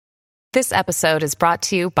This episode is brought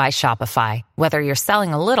to you by Shopify. Whether you're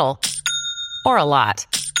selling a little or a lot,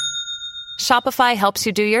 Shopify helps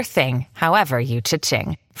you do your thing, however you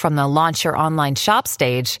cha-ching. From the launch your online shop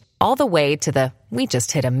stage, all the way to the we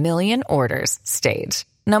just hit 1 million orders stage.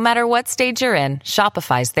 No matter what stage you're in,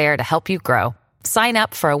 Shopify's there to help you grow. Sign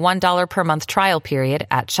up for a $1 per month trial period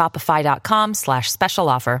at shopify.com/special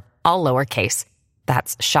offer, all lowercase.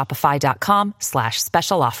 That's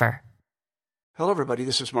shopify.com/special offer. Hello, everybody.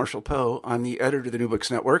 This is Marshall Poe. I'm the editor of the New Books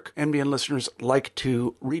Network. NBN listeners like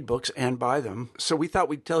to read books and buy them. So we thought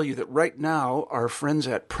we'd tell you that right now, our friends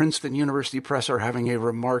at Princeton University Press are having a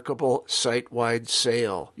remarkable site-wide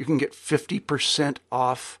sale. You can get 50%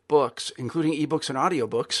 off books, including ebooks and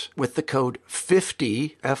audiobooks, with the code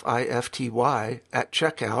 50, F-I-F-T-Y, at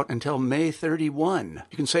checkout until May 31.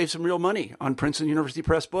 You can save some real money on Princeton University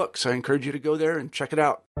Press books. I encourage you to go there and check it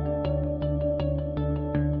out.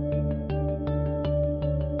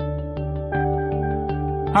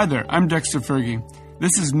 Hi there, I'm Dexter Fergie.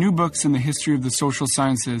 This is New Books in the History of the Social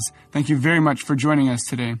Sciences. Thank you very much for joining us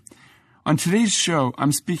today. On today's show,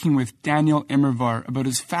 I'm speaking with Daniel Immerwahr about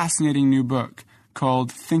his fascinating new book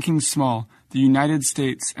called Thinking Small, The United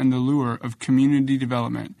States and the Lure of Community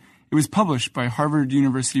Development. It was published by Harvard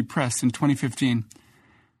University Press in 2015.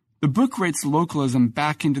 The book writes localism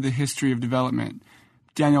back into the history of development.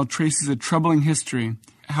 Daniel traces a troubling history,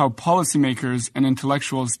 how policymakers and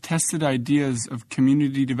intellectuals tested ideas of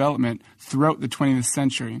community development throughout the 20th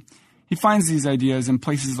century. He finds these ideas in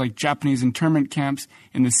places like Japanese internment camps,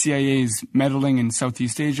 in the CIA's meddling in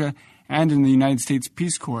Southeast Asia, and in the United States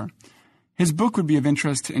Peace Corps. His book would be of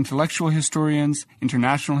interest to intellectual historians,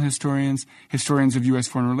 international historians, historians of U.S.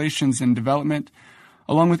 foreign relations and development,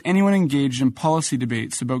 along with anyone engaged in policy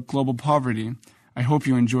debates about global poverty. I hope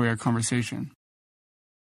you enjoy our conversation.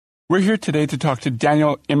 We're here today to talk to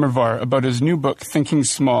Daniel Immerwahr about his new book, Thinking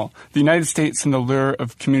Small, The United States and the Lure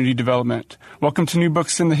of Community Development. Welcome to New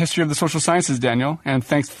Books in the History of the Social Sciences, Daniel, and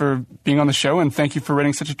thanks for being on the show, and thank you for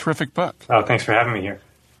writing such a terrific book. Oh, thanks for having me here.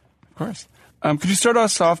 Of course. Could you start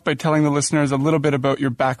us off by telling the listeners a little bit about your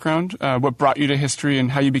background, what brought you to history,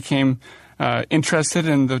 and how you became interested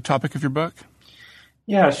in the topic of your book?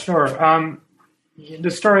 Yeah, sure.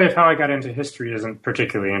 The story of how I got into history isn't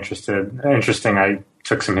particularly interesting. I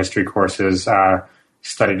took some history courses,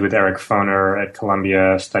 studied with Eric Foner at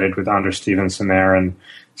Columbia, studied with Anders Stevenson there, and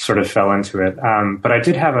sort of fell into it. But I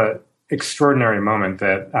did have an extraordinary moment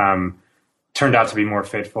that turned out to be more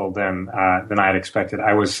fateful than I had expected.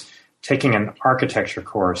 I was taking an architecture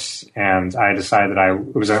course, and I decided that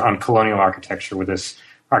it was on colonial architecture with this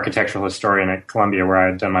architectural historian at Columbia where I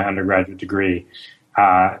had done my undergraduate degree.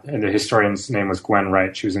 And the historian's name was Gwen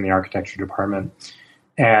Wright. She was in the architecture department.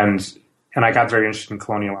 And I got very interested in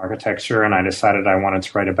colonial architecture, and I decided I wanted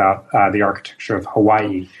to write about the architecture of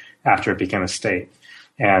Hawaii after it became a state.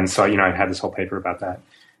 And so, I had this whole paper about that.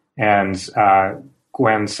 And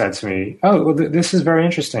Gwen said to me, "Oh, well, this is very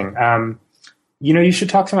interesting. You should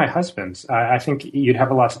talk to my husband. I think you'd have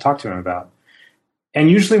a lot to talk to him about." And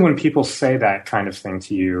usually when people say that kind of thing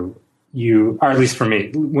to you, or at least for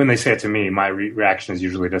me, when they say it to me, my reaction is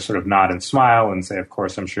usually to sort of nod and smile and say, "Of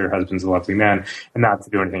course, I'm sure your husband's a lovely man," and not to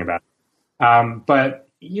do anything about it. But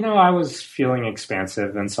I was feeling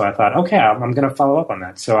expansive, and so I thought, okay, I'm going to follow up on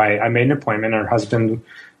that. So I made an appointment. Her husband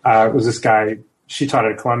was this guy. She taught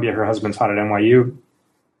at Columbia. Her husband taught at NYU.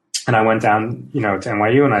 And I went down, to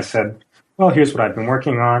NYU, and I said, "Well, here's what I've been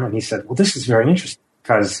working on." And he said, "Well, this is very interesting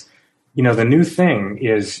because the new thing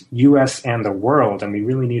is U.S. and the world, and we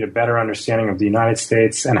really need a better understanding of the United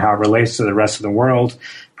States and how it relates to the rest of the world,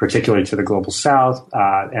 particularly to the global South,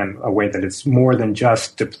 and a way that it's more than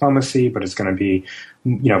just diplomacy, but it's going to be,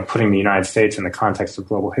 putting the United States in the context of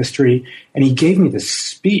global history." And he gave me this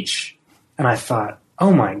speech, and I thought,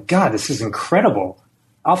 oh my God, this is incredible.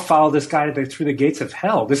 I'll follow this guy through the gates of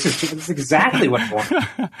hell. This is exactly what I want.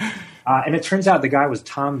 And it turns out the guy was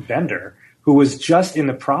Tom Bender, who was just in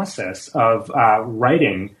the process of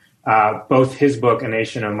writing both his book, A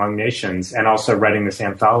Nation Among Nations, and also writing this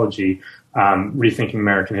anthology, Rethinking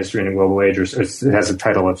American History in a Global Age, or it has a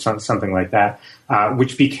title of something like that,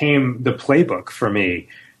 which became the playbook for me.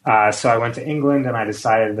 So I went to England, and I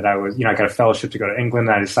decided that I got a fellowship to go to England,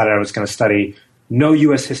 and I decided I was going to study no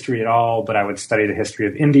U.S. history at all, but I would study the history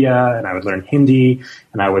of India, and I would learn Hindi,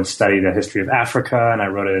 and I would study the history of Africa, and I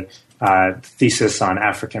wrote a thesis on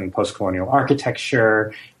African post-colonial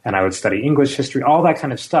architecture, and I would study English history, all that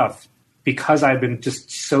kind of stuff, because I'd been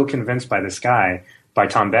just so convinced by this guy, by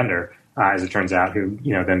Tom Bender, as it turns out, who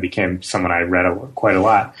then became someone I read quite a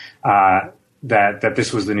lot, that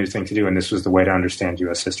this was the new thing to do, and this was the way to understand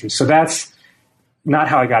U.S. history. So that's not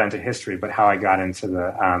how I got into history, but how I got into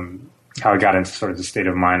how I got into sort of the state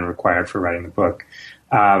of mind required for writing the book.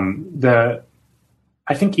 I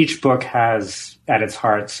think each book has at its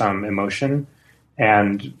heart some emotion.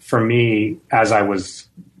 And for me, as I was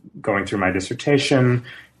going through my dissertation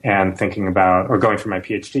and thinking about, or going through my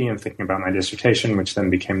PhD and thinking about my dissertation, which then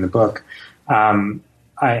became the book,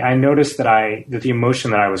 I noticed that the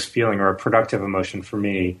emotion that I was feeling, or a productive emotion for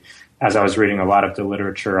me, as I was reading a lot of the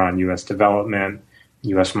literature on U.S. development,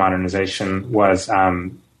 U.S. modernization, was,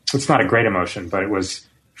 it's not a great emotion, but it was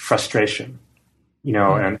frustration,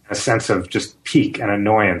 and a sense of just pique and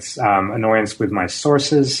annoyance, annoyance with my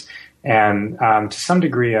sources, and to some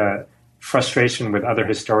degree, a frustration with other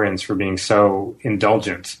historians for being so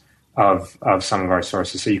indulgent of some of our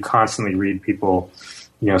sources. So you constantly read people,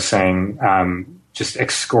 saying, just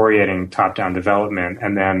excoriating top-down development,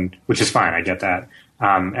 and then, which is fine, I get that,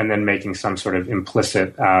 and then making some sort of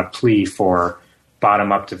implicit plea for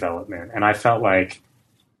bottom-up development. And I felt like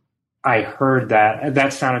I heard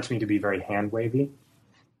that sounded to me to be very hand-wavy,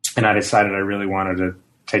 and I decided I really wanted to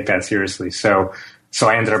take that seriously. So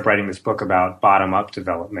I ended up writing this book about bottom-up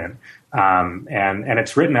development, and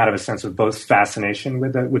it's written out of a sense of both fascination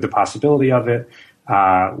with the possibility of it,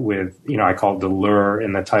 with I call it the lure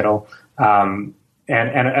in the title, and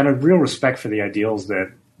a real respect for the ideals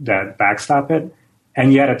that backstop it,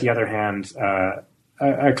 and yet at the other hand, a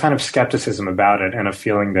kind of skepticism about it, and a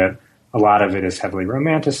feeling that a lot of it is heavily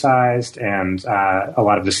romanticized, and a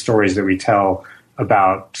lot of the stories that we tell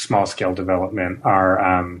about small-scale development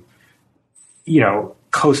are,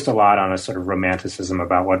 coast a lot on a sort of romanticism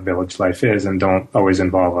about what village life is, and don't always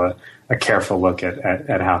involve a careful look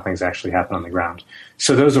at how things actually happen on the ground.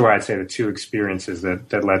 So those are, I'd say, the two experiences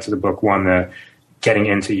that led to the book. One, the getting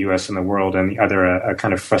into U.S. and the world, and the other, a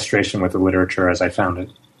kind of frustration with the literature as I found it.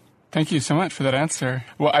 Thank you so much for that answer.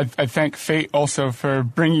 Well, I thank fate also for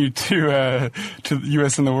bringing you to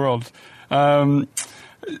U.S. and the world.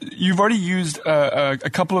 You've already used a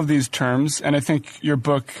couple of these terms, and I think your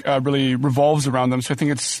book really revolves around them. So I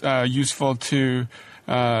think it's useful to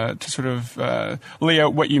sort of lay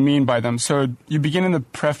out what you mean by them. So you begin in the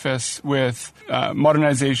preface with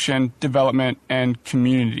modernization, development, and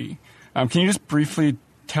community. Can you just briefly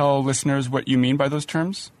tell listeners what you mean by those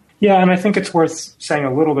terms? Yeah, and I think it's worth saying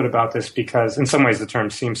a little bit about this because in some ways the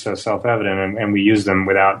terms seem so self-evident, and we use them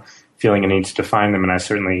without feeling a need to define them, and I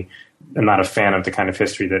certainly am not a fan of the kind of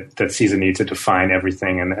history that sees a need to define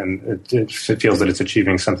everything, and it feels that it's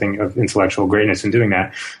achieving something of intellectual greatness in doing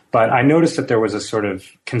that. But I noticed that there was a sort of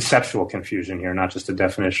conceptual confusion here, not just a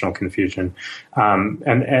definitional confusion.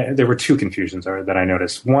 And there were two confusions that I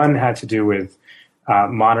noticed. One had to do with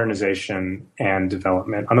modernization and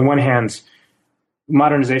development. On the one hand,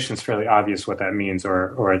 modernization is fairly obvious what that means,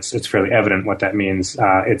 or it's fairly evident what that means.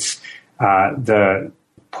 It's the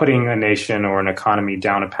putting a nation or an economy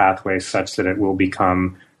down a pathway such that it will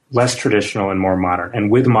become less traditional and more modern. And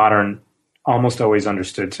with modern, almost always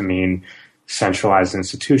understood to mean centralized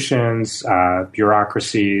institutions,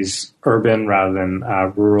 bureaucracies, urban rather than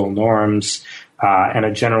rural norms, and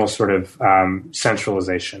a general sort of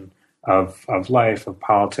centralization of life, of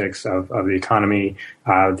politics, of the economy,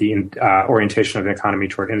 the orientation of the economy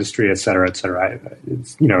toward industry, et cetera, et cetera.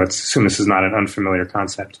 Assume this is not an unfamiliar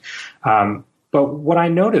concept. But what I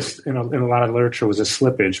noticed in a lot of literature was a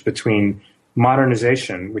slippage between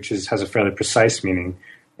modernization, which has a fairly precise meaning,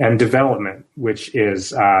 and development, which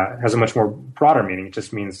has a much more broader meaning. It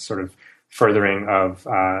just means sort of furthering of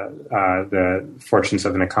the fortunes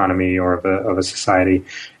of an economy or of a society.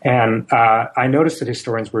 And I noticed that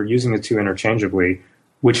historians were using the two interchangeably,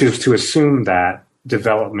 which is to assume that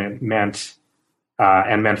development meant,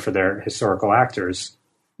 and meant for their historical actors,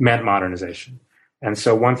 meant modernization. And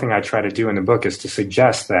so one thing I try to do in the book is to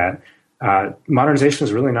suggest that modernization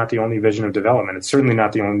is really not the only vision of development. It's certainly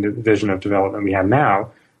not the only vision of development we have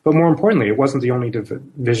now. But more importantly, it wasn't the only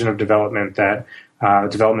vision of development that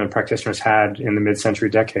development practitioners had in the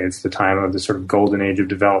mid-century decades, the time of the sort of golden age of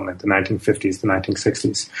development, the 1950s, the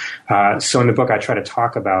 1960s. So in the book, I try to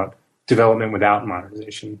talk about development without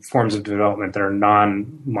modernization, forms of development that are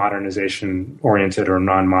non-modernization oriented or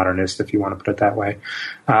non-modernist, if you want to put it that way.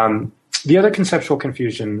 The other conceptual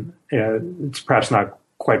confusion, it's perhaps not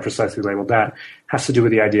quite precisely labeled that, has to do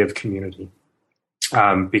with the idea of community.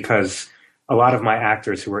 Because a lot of my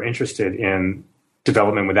actors who were interested in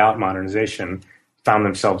development without modernization found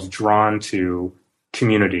themselves drawn to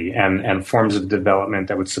community and forms of development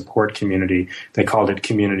that would support community. They called it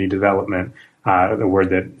community development, the word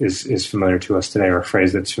that is familiar to us today, or a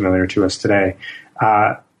phrase that's familiar to us today.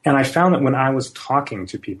 And I found that when I was talking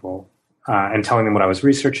to people and telling them what I was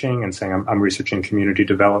researching and saying I'm researching community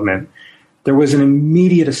development, there was an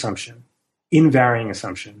immediate assumption, invariant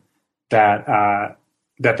assumption, that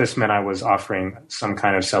this meant I was offering some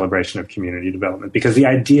kind of celebration of community development, because the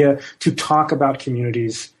idea to talk about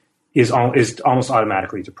communities is almost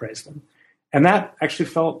automatically to praise them. And that actually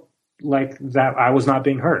felt like that I was not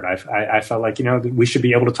being heard. I felt like, we should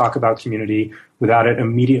be able to talk about community without it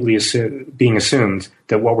immediately being assumed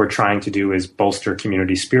that what we're trying to do is bolster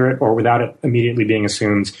community spirit, or without it immediately being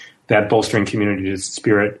assumed that bolstering community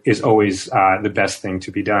spirit is always the best thing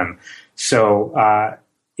to be done. So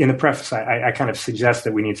in the preface, I kind of suggest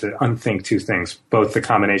that we need to unthink two things, both the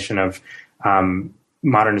combination of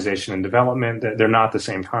modernization and development. They're not the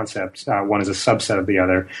same concept. One is a subset of the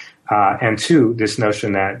other. And two, this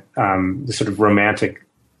notion that the sort of romantic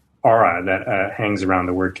aura that hangs around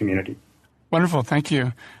the word community. Wonderful, thank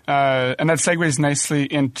you. And that segues nicely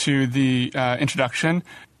into the introduction.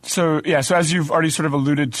 So as you've already sort of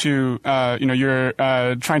alluded to, you're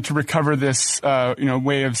trying to recover this,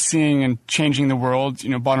 way of seeing and changing the world,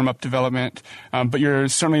 bottom-up development, but you're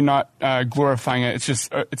certainly not glorifying it. It's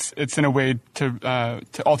just it's in a way to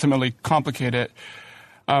ultimately complicate it.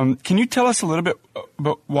 Can you tell us a little bit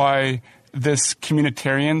about why this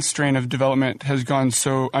communitarian strain of development has gone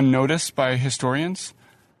so unnoticed by historians?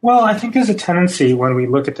 Well, I think there's a tendency when we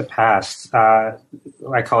look at the past, I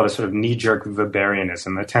call it a sort of knee-jerk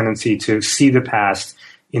Weberianism, a tendency to see the past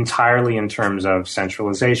entirely in terms of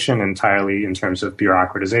centralization, entirely in terms of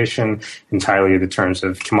bureaucratization, entirely in the terms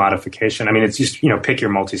of commodification. I mean, it's just, pick your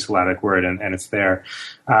multisyllabic word and it's there.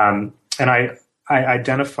 And I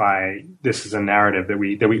identify this as a narrative that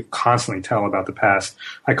we constantly tell about the past.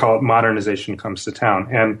 I call it modernization comes to town.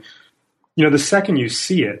 And, the second you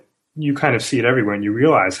see it, you kind of see it everywhere, and you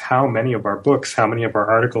realize how many of our books, how many of our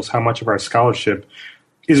articles, how much of our scholarship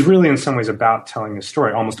is really in some ways about telling a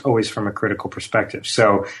story, almost always from a critical perspective.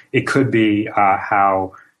 So it could be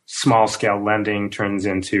how small-scale lending turns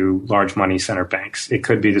into large money center banks. It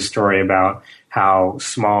could be the story about how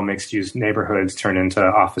small mixed-use neighborhoods turn into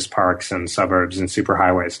office parks and suburbs and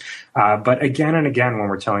superhighways. But again and again, when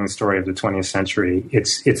we're telling the story of the 20th century,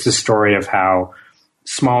 it's the story of how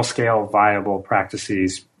small-scale viable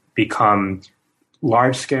practices become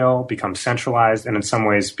large-scale, become centralized, and in some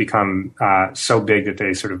ways become so big that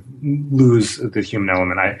they sort of lose the human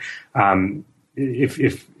element.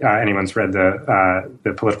 If anyone's read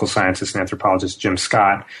the political scientist and anthropologist Jim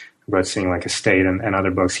Scott, who wrote Seeing Like a State and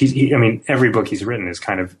other books, every book he's written is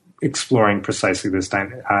kind of exploring precisely this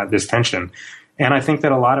tension. And I think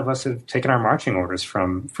that a lot of us have taken our marching orders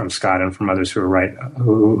from Scott and from others who write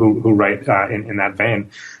in that vein.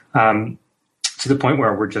 To the point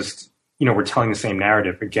where we're just, we're telling the same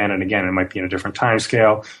narrative again and again. It might be in a different time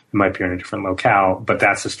scale. It might be in a different locale, but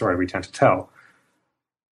that's the story we tend to tell.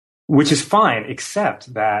 Which is fine,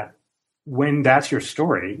 except that when that's your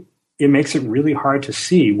story, it makes it really hard to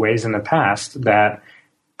see ways in the past that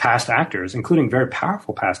past actors, including very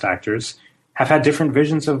powerful past actors, have had different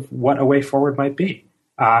visions of what a way forward might be,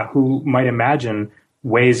 who might imagine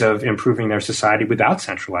ways of improving their society without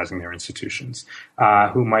centralizing their institutions,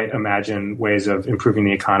 who might imagine ways of improving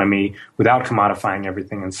the economy without commodifying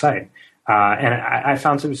everything in sight. And I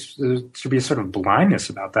found there to be a sort of blindness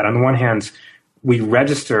about that. On the one hand, we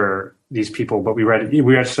register these people, but we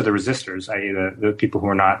register the resistors, i.e. the people who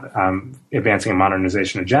are not advancing a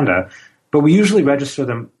modernization agenda, but we usually register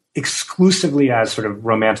them exclusively as sort of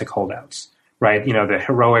romantic holdouts. Right, the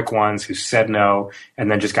heroic ones who said no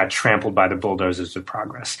and then just got trampled by the bulldozers of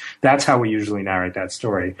progress. That's how we usually narrate that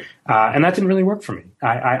story. And that didn't really work for me.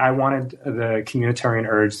 I wanted the communitarian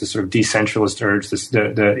urge, the sort of decentralist urge,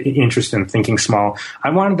 the interest in thinking small.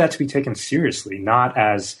 I wanted that to be taken seriously, not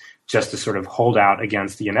as just a sort of holdout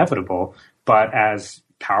against the inevitable, but as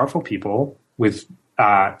powerful people with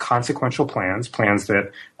consequential plans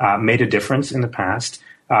that made a difference in the past,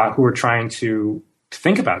 who were trying to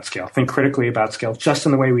think about scale, think critically about scale, just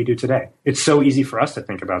in the way we do today. It's so easy for us to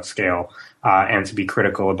think about scale and to be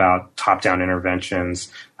critical about top-down interventions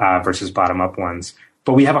versus bottom-up ones.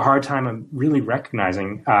 But we have a hard time of really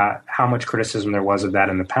recognizing how much criticism there was of that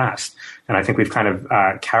in the past. And I think we've kind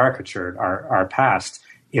of caricatured our past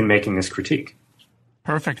in making this critique.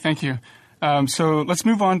 Perfect. Thank you. So let's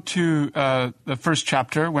move on to the first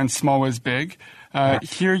chapter, When Small Was Big.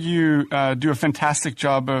 Here you do a fantastic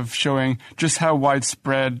job of showing just how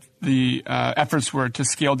widespread the efforts were to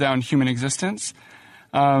scale down human existence.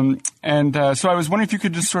 So I was wondering if you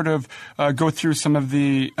could just sort of go through some of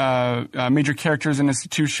the major characters and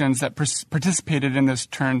institutions that participated in this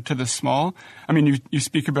turn to the small. I mean, you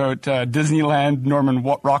speak about Disneyland, Norman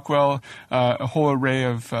Rockwell, a whole array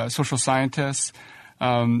of social scientists,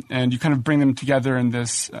 and you kind of bring them together in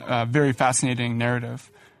this very fascinating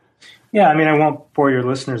narrative. Yeah, I mean, I won't bore your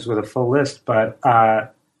listeners with a full list, but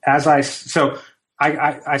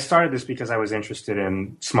I started this because I was interested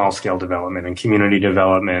in small scale development and community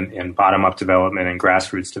development and bottom up development and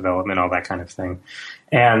grassroots development, all that kind of thing.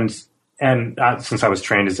 And since I was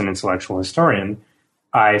trained as an intellectual historian,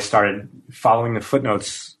 I started following the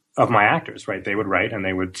footnotes of my actors, right? They would write and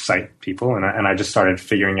they would cite people. And I just started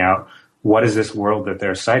figuring out, what is this world that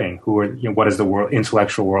they're citing? What is the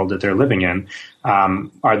intellectual world that they're living in?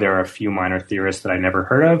 Are there a few minor theorists that I never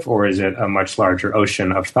heard of, or is it a much larger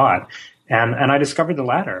ocean of thought? And I discovered the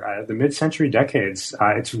latter. The mid-century decades,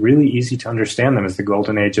 it's really easy to understand them as the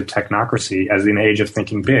golden age of technocracy, as an age of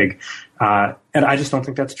thinking big. And I just don't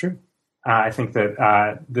think that's true. I think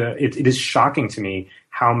that it is shocking to me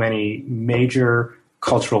how many major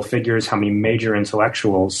cultural figures, how many major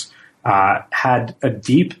intellectuals had a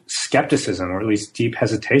deep skepticism, or at least deep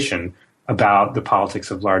hesitation, about the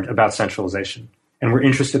politics of about centralization. And we're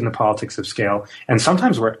interested in the politics of scale. And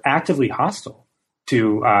sometimes we're actively hostile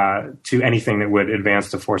to anything that would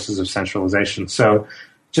advance the forces of centralization. So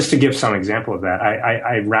just to give some example of that,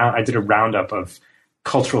 I did a roundup of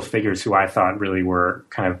cultural figures who I thought really were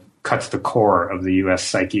kind of cut to the core of the U.S.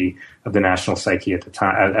 psyche, of the national psyche at the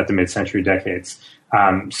time, at the mid-century decades.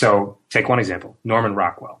 So take one example, Norman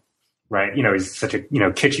Rockwell, right? He's such a,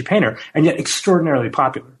 kitschy painter, and yet extraordinarily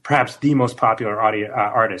popular, perhaps the most popular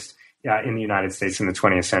artist in the United States in the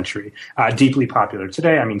 20th century. Deeply popular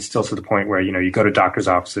today. I mean, still to the point where, you go to doctor's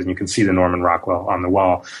offices and you can see the Norman Rockwell on the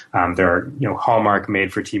wall. There are, Hallmark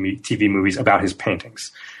made-for-TV movies about his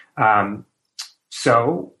paintings.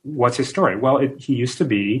 So what's his story? Well, he used to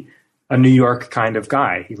be a New York kind of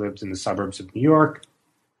guy. He lived in the suburbs of New York.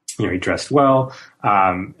 He dressed well,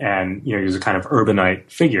 and he was a kind of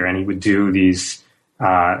urbanite figure, and he would do these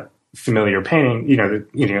familiar painting.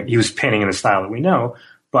 He was painting in the style that we know,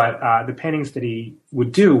 but the paintings that he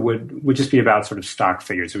would do would just be about sort of stock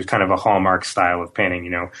figures. It was kind of a Hallmark style of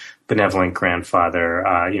painting, benevolent grandfather,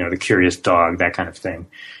 the curious dog, that kind of thing.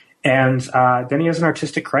 And then he has an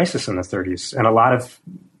artistic crisis in the 30s, and a lot of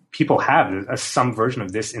people have some version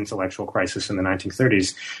of this intellectual crisis in the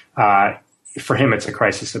 1930s. For him, it's a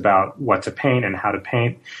crisis about what to paint and how to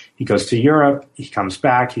paint. He goes to Europe, he comes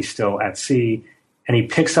back, he's still at sea, and he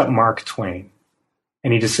picks up Mark Twain.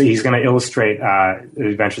 And he's going to illustrate the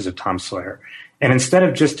adventures of Tom Sawyer. And instead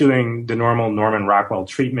of just doing the normal Norman Rockwell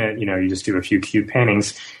treatment, you just do a few cute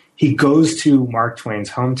paintings, he goes to Mark Twain's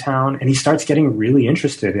hometown and he starts getting really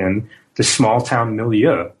interested in the small town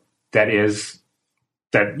milieu that is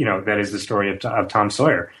the story of Tom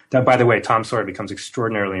Sawyer. That, by the way, Tom Sawyer becomes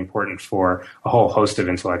extraordinarily important for a whole host of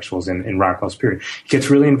intellectuals in Rockwell's period. He gets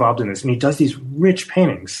really involved in this, and he does these rich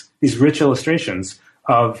paintings, these rich illustrations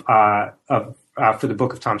for the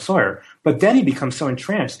book of Tom Sawyer. But then he becomes so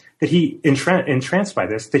entranced by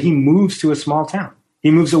this that he moves to a small town. He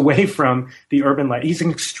moves away from the urban life. He's an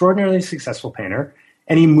extraordinarily successful painter,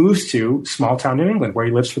 and he moves to small town New England, where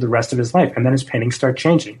he lives for the rest of his life. And then his paintings start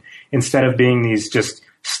changing. Instead of being these just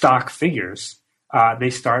stock figures, they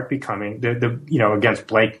start becoming against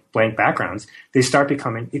blank backgrounds. They start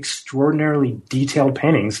becoming extraordinarily detailed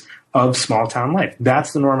paintings of small town life.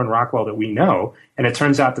 That's the Norman Rockwell that we know. And it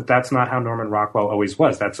turns out that that's not how Norman Rockwell always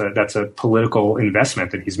was. That's a political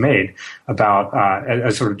investment that he's made about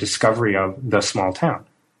a sort of discovery of the small town.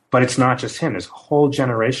 But it's not just him. There's a whole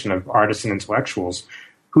generation of artists and intellectuals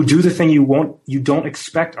who do the thing you don't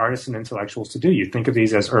expect artists and intellectuals to do. You think of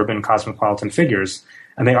these as urban cosmopolitan figures,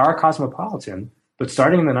 and they are cosmopolitan. But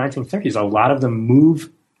starting in the 1930s, a lot of them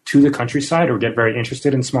move to the countryside or get very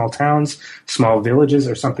interested in small towns, small villages,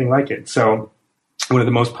 or something like it. So one of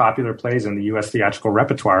the most popular plays in the U.S. theatrical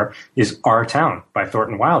repertoire is Our Town by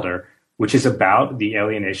Thornton Wilder, which is about the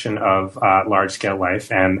alienation of large-scale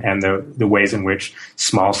life and the ways in which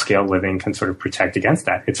small-scale living can sort of protect against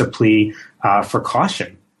that. It's a plea for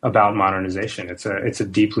caution about modernization. It's a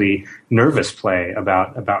deeply nervous play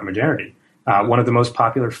about modernity. One of the most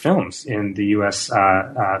popular films in the U.S.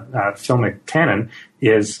 Filmic canon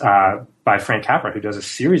is by Frank Capra, who does a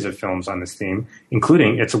series of films on this theme,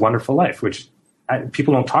 including It's a Wonderful Life, which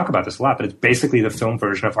people don't talk about this a lot, but it's basically the film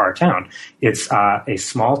version of Our Town. It's a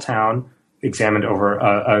small town examined over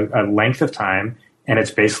a length of time, and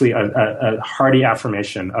it's basically a hearty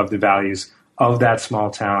affirmation of the values of that small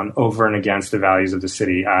town over and against the values of the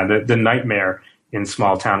city. The nightmare in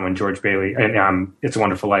Small Town when George Bailey, and It's a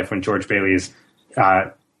Wonderful Life, when George Bailey is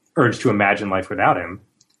urged to imagine life without him,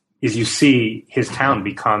 is you see his town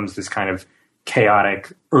becomes this kind of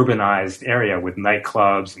chaotic, urbanized area with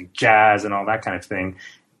nightclubs and jazz and all that kind of thing.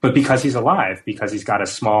 But because he's alive, because he's got a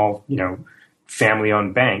small,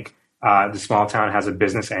 family-owned bank, the small town has a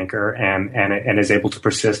business anchor and is able to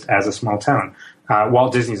persist as a small town.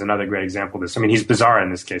 Walt Disney is another great example of this. I mean, he's bizarre in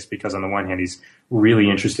this case because on the one hand, he's really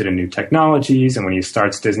interested in new technologies. And when he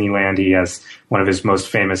starts Disneyland, he has one of his most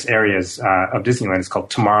famous areas of Disneyland is called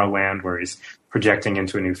Tomorrowland, where he's projecting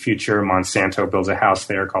into a new future. Monsanto builds a house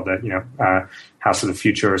there called the House of the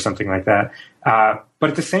Future or something like that. But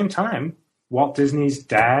at the same time, Walt Disney's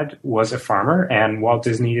dad was a farmer, and Walt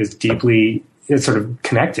Disney is deeply sort of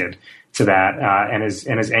connected to that and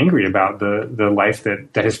is angry about the life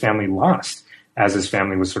that his family lost as his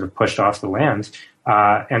family was sort of pushed off the land.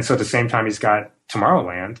 And so at the same time he's got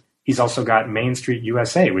Tomorrowland, he's also got Main Street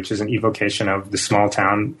USA, which is an evocation of the small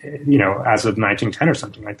town, as of 1910 or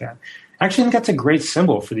something like that. Actually, I think that's a great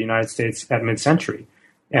symbol for the United States at mid-century.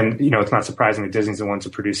 And, it's not surprising that Disney's the one to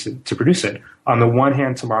produce it. On the one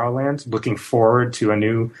hand, Tomorrowland, looking forward to a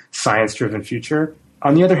new science-driven future.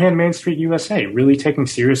 On the other hand, Main Street USA, really taking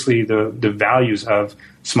seriously the values of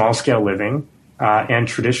small-scale living and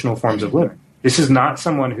traditional forms of living. This is not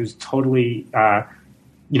someone who's totally,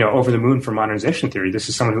 over the moon for modernization theory. This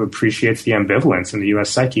is someone who appreciates the ambivalence in the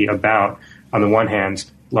U.S. psyche about, on the one hand,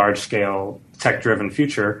 large-scale tech-driven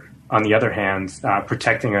future, on the other hand,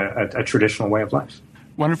 protecting a traditional way of life.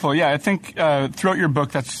 Wonderful. Yeah, I think throughout your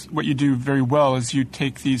book, that's what you do very well is you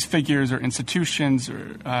take these figures or institutions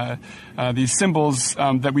or these symbols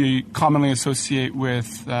that we commonly associate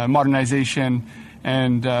with modernization,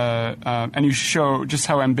 and you show just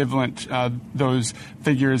how ambivalent those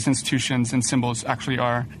figures, institutions, and symbols actually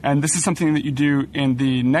are. And this is something that you do in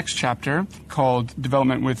the next chapter called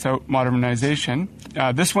Development Without Modernization.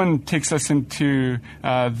 This one takes us into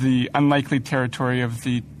the unlikely territory of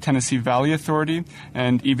the Tennessee Valley Authority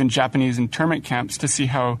and even Japanese internment camps to see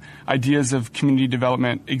how ideas of community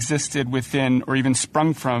development existed within or even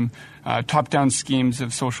sprung from top-down schemes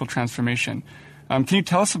of social transformation. Can you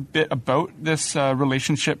tell us a bit about this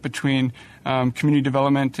relationship between community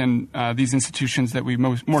development and these institutions that we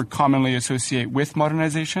more commonly associate with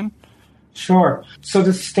modernization? Sure. So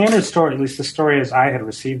the standard story, at least the story as I had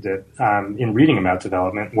received it in reading about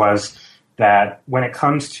development, was that when it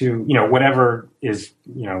comes to, whatever is,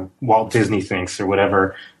 Walt Disney thinks or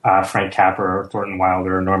whatever Frank Capra or Thornton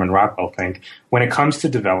Wilder or Norman Rockwell think, when it comes to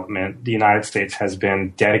development, the United States has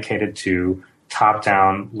been dedicated to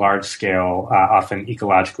top-down, large-scale, often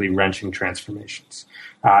ecologically wrenching transformations.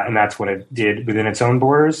 And that's what it did within its own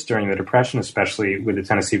borders during the Depression, especially with the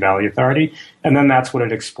Tennessee Valley Authority. And then that's what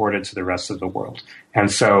it exported to the rest of the world. And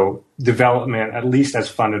so development, at least as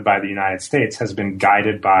funded by the United States, has been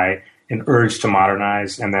guided by an urge to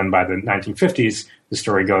modernize. And then by the 1950s, the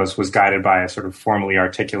story goes, was guided by a sort of formally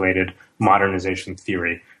articulated modernization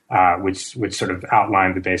theory, which sort of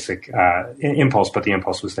outlined the basic impulse, but the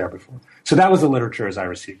impulse was there before. So that was the literature as I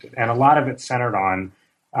received it. And a lot of it centered on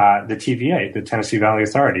the TVA, the Tennessee Valley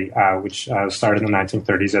Authority, which started in the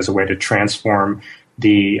 1930s as a way to transform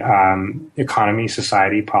the economy,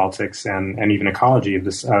 society, politics, and even ecology of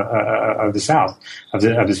this of the South, of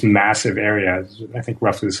this massive area, I think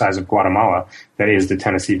roughly the size of Guatemala, that is the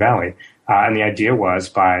Tennessee Valley. And the idea was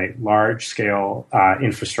by large-scale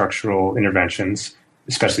infrastructural interventions,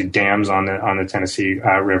 especially dams on the Tennessee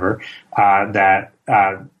River, that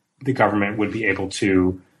the government would be able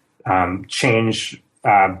to change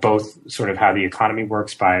both sort of how the economy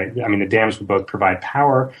works the dams would both provide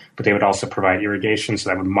power, but they would also provide irrigation, so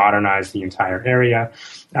that would modernize the entire area,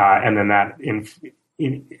 and then that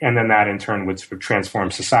in turn would sort of transform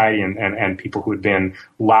society and people who had been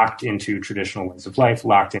locked into traditional ways of life,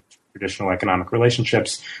 locked into traditional economic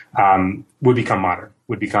relationships, would become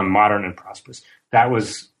modern and prosperous. That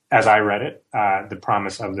was, as I read it, the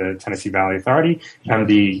promise of the Tennessee Valley Authority, and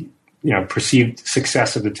the perceived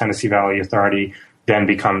success of the Tennessee Valley Authority then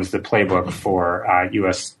becomes the playbook for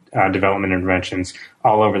U.S. development interventions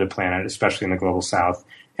all over the planet, especially in the global South.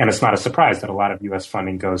 And it's not a surprise that a lot of U.S.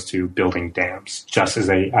 funding goes to building dams, just as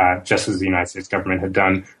the United States government had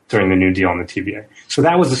done during the New Deal and the TVA. So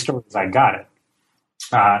that was the story as I got it.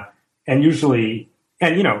 One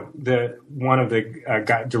of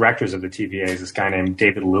the directors of the TVA is this guy named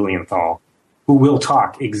David Lilienthal, who will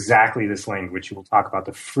talk exactly this language. He will talk about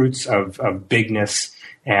the fruits of bigness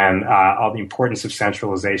and all the importance of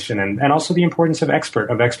centralization and also the importance of expert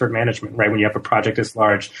management, right? When you have a project this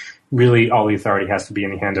large, really all the authority has to be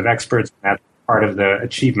in the hands of experts. And that's part of the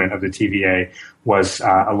achievement of the TVA was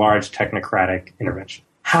a large technocratic intervention.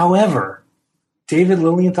 However, David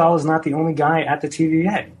Lilienthal is not the only guy at the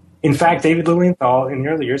TVA. In fact, David Lilienthal in the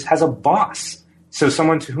early years has a boss. So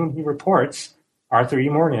someone to whom he reports, Arthur E.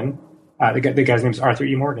 Morgan, the guy's name is Arthur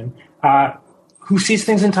E. Morgan, who sees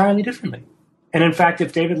things entirely differently. And in fact,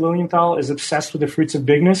 if David Lilienthal is obsessed with the fruits of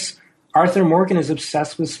bigness, Arthur Morgan is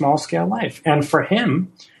obsessed with small-scale life. And for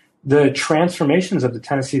him, the transformations of the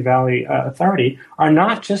Tennessee Valley Authority are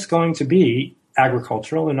not just going to be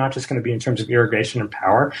agricultural and not just going to be in terms of irrigation and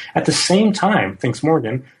power. At the same time, thinks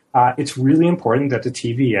Morgan, it's really important that the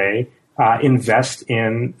TVA invest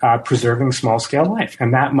in preserving small-scale life.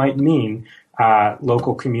 And that might mean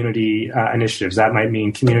local community initiatives. That might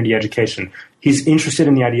mean community education. He's interested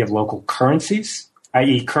in the idea of local currencies,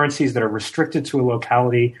 i.e. currencies that are restricted to a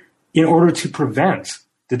locality in order to prevent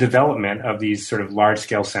the development of these sort of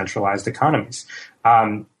large-scale centralized economies.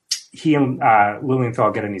 He and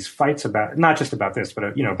Lilienthal get in these fights about, not just about this,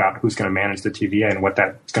 but about who's going to manage the TVA and what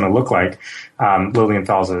that's going to look like.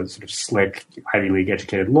 Lilienthal's a sort of slick, Ivy League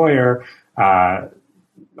educated lawyer.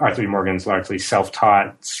 Arthur E. Morgan's largely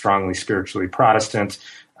self-taught, strongly spiritually Protestant,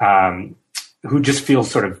 who just feels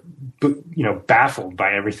sort of, baffled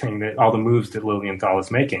by everything all the moves that Lilienthal is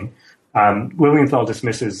making. Lilienthal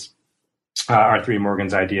dismisses Arthur E.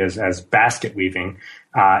 Morgan's ideas as basket weaving,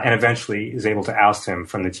 and eventually is able to oust him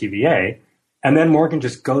from the TVA. And then Morgan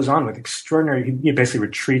just goes on with he basically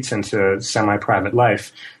retreats into semi-private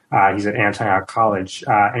life. He's at Antioch College,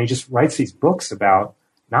 and he just writes these books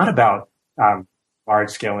not about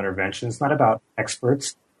large-scale interventions, not about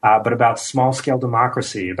experts, but about small-scale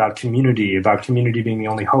democracy, about community being the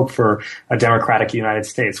only hope for a democratic United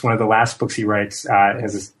States. One of the last books he writes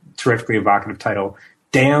has this terrifically evocative title,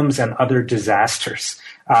 Dams and Other Disasters.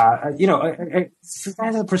 It's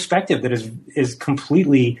a perspective that is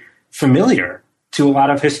completely familiar to a lot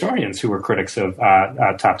of historians who were critics of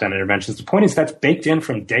top-down interventions. The point is that's baked in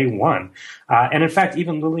from day one. And in fact,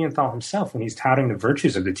 even Lilienthal himself, when he's touting the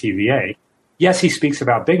virtues of the TVA, yes, he speaks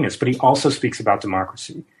about bigness, but he also speaks about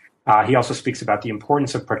democracy. He also speaks about the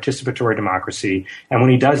importance of participatory democracy. And when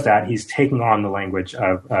he does that, he's taking on the language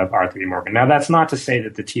of Arthur E. Morgan. Now, that's not to say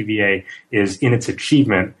that the TVA is, in its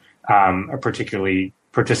achievement, a particularly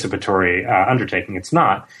participatory undertaking. It's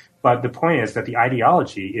not. But the point is that the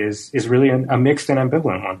ideology is really a mixed and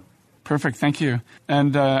ambivalent one. Perfect. Thank you.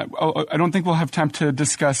 And I don't think we'll have time to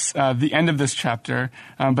discuss the end of this chapter,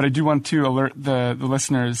 but I do want to alert the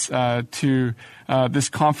listeners to this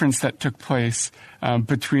conference that took place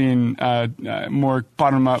between more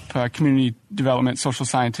bottom-up community development social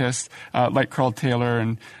scientists like Carl Taylor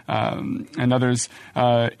and others,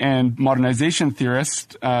 and modernization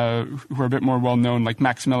theorists who are a bit more well-known, like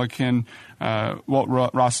Max Millikan, Walt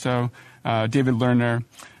Rostow, David Lerner.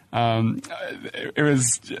 It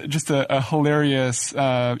was just a hilarious,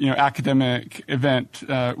 academic event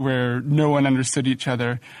where no one understood each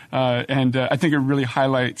other, and I think it really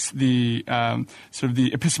highlights the sort of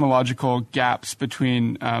the epistemological gaps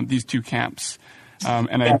between these two camps.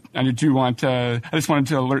 And I just wanted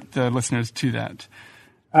to alert the listeners to that.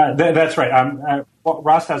 That's right.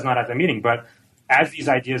 Rostow's not at the meeting, but as these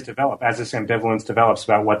ideas develop, as this ambivalence develops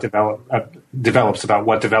about what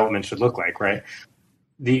development should look like, right?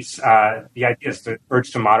 The ideas, the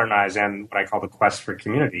urge to modernize and what I call the quest for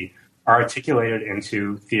community, are articulated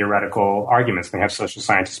into theoretical arguments. They have social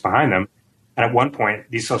scientists behind them. And at one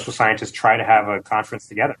point, these social scientists try to have a conference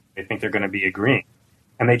together. They think they're going to be agreeing.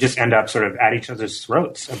 And they just end up sort of at each other's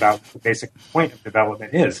throats about what the basic point of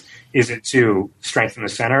development is. Is it to strengthen the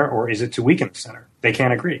center or is it to weaken the center? They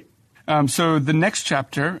can't agree. So the next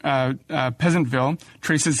chapter, Peasantville,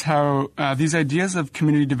 traces how these ideas of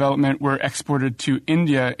community development were exported to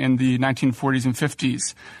India in the 1940s and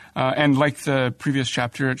 50s. And like the previous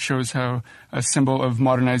chapter, it shows how a symbol of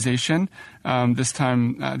modernization, this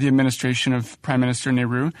time the administration of Prime Minister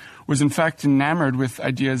Nehru, was in fact enamored with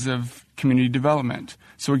ideas of community development.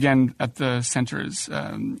 So again, at the center is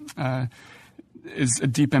a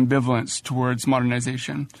deep ambivalence towards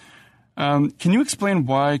modernization. Can you explain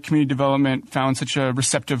why community development found such a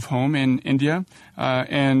receptive home in India,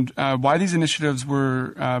 and why these initiatives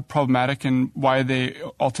were problematic and why they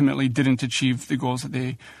ultimately didn't achieve the goals that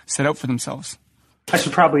they set out for themselves? I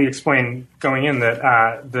should probably explain going in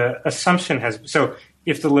that the assumption so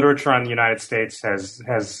if the literature on the United States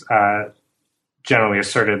has generally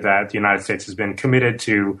asserted that the United States has been committed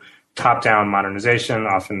to top-down modernization,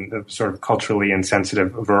 often of sort of culturally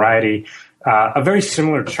insensitive variety, a very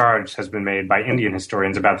similar charge has been made by Indian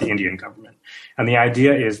historians about the Indian government. And the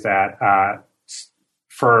idea is that up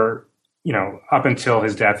until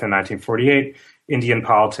his death in 1948, Indian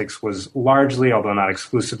politics was largely, although not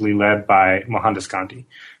exclusively, led by Mohandas Gandhi,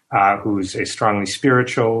 who's a strongly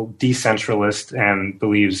spiritual, decentralist, and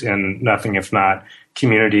believes in nothing if not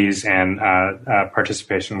communities and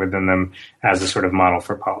participation within them as a sort of model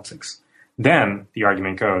for politics. Then, the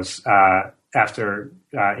argument goes, after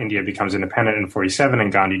India becomes independent in 1947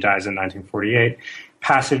 and Gandhi dies in 1948,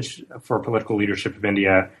 passage for political leadership of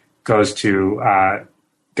India goes to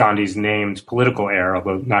Gandhi's named political heir,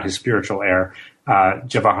 although not his spiritual heir,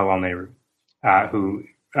 Jawaharlal Nehru, who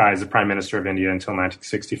is the Prime Minister of India until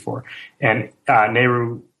 1964. And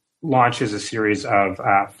Nehru launches a series of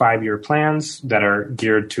 5-year plans that are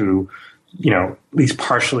geared to, at least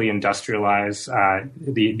partially industrialize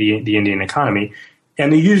the Indian economy.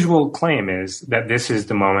 And the usual claim is that this is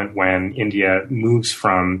the moment when India moves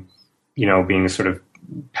from, being a sort of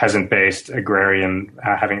peasant-based agrarian,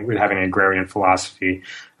 having an agrarian philosophy,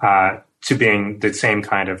 to being the same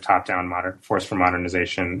kind of top-down force for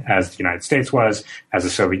modernization as the United States was, as the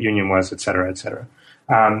Soviet Union was, et cetera, et cetera.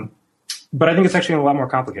 But I think it's actually a lot more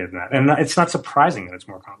complicated than that. And it's not surprising that it's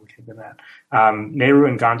more complicated than that. Nehru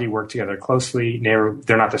and Gandhi work together closely.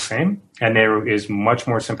 They're not the same. And Nehru is much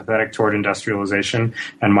more sympathetic toward industrialization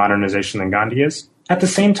and modernization than Gandhi is. At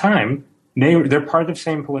the same time, they're part of the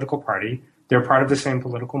same political party. They're part of the same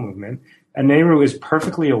political movement. And Nehru is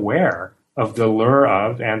perfectly aware of the lure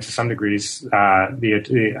of, and to some degrees,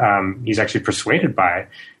 he's actually persuaded by,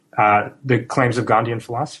 the claims of Gandhian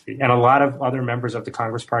philosophy. And a lot of other members of the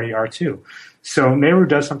Congress Party are too. So Nehru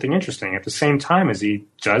does something interesting. At the same time as he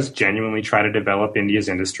does genuinely try to develop India's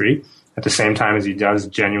industry, at the same time as he does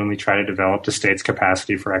genuinely try to develop the state's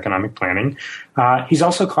capacity for economic planning, he's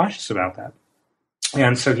also cautious about that.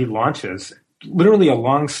 And so he launches, literally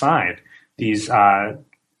alongside these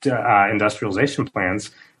industrialization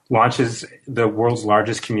plans, launches the world's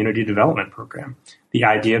largest community development program. The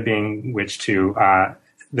idea being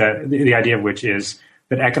the idea of which is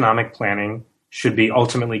that economic planning should be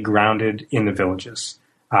ultimately grounded in the villages,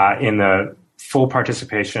 in the full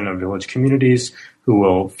participation of village communities who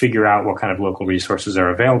will figure out what kind of local resources are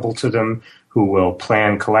available to them, who will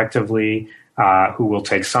plan collectively, who will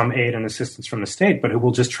take some aid and assistance from the state, but who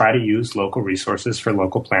will just try to use local resources for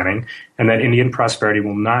local planning, and that Indian prosperity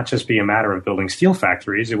will not just be a matter of building steel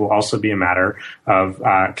factories, it will also be a matter of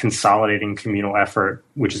consolidating communal effort,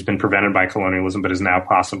 which has been prevented by colonialism but is now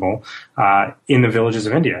possible in the villages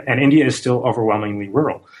of India. And India is still overwhelmingly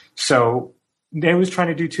rural. So they was trying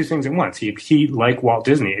to do two things at once. He, like Walt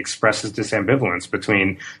Disney, expresses this ambivalence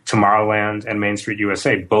between Tomorrowland and Main Street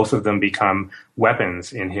USA. Both of them become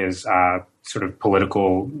weapons in his sort of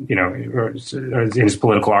political, or in his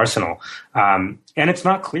political arsenal. And it's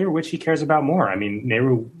not clear which he cares about more. I mean,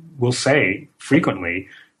 Nehru will say frequently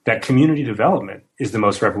that community development is the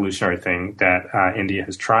most revolutionary thing that India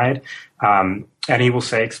has tried. And he will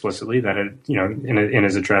say explicitly that, in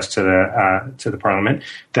his address to the parliament,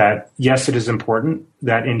 that yes, it is important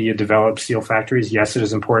that India develop steel factories. Yes, it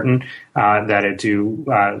is important that it do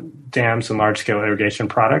dams and large-scale irrigation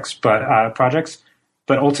projects.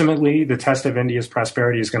 But ultimately, the test of India's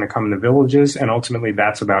prosperity is going to come in the villages, and ultimately,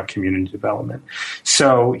 that's about community development.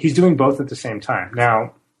 So he's doing both at the same time.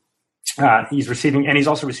 Now, he's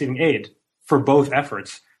also receiving aid for both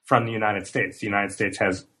efforts from the United States. The United States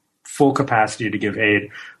has full capacity to give aid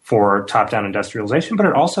for top-down industrialization, but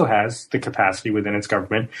it also has the capacity within its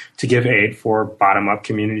government to give aid for bottom-up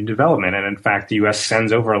community development. And in fact, the U.S.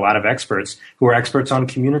 sends over a lot of experts who are experts on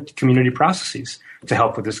community processes to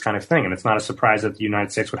help with this kind of thing. And it's not a surprise that the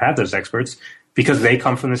United States would have those experts because they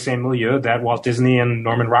come from the same milieu that Walt Disney and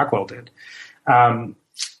Norman Rockwell did.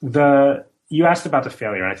 You asked about the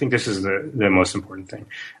failure, and I think this is the most important thing.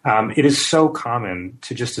 It is so common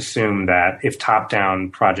to just assume that if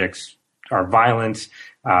top-down projects are violent,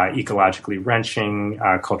 ecologically wrenching,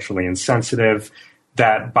 culturally insensitive,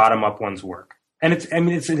 that bottom-up ones work. And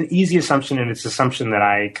it's an easy assumption, and it's an assumption that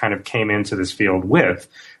I kind of came into this field with,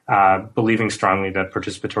 believing strongly that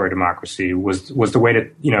participatory democracy was the way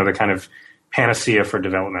to, the kind of panacea for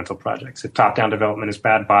developmental projects. If top-down development is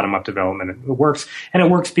bad, bottom-up development it works. And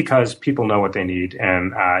it works because people know what they need.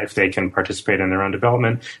 And if they can participate in their own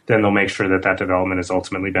development, then they'll make sure that development is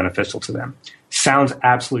ultimately beneficial to them. Sounds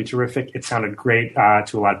absolutely terrific. It sounded great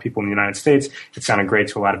to a lot of people in the United States. It sounded great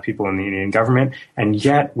to a lot of people in the Indian government. And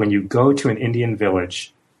yet, when you go to an Indian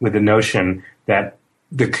village with the notion that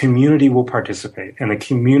the community will participate and the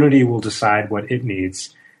community will decide what it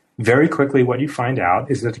needs, very quickly, what you find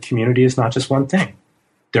out is that the community is not just one thing.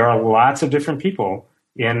 There are lots of different people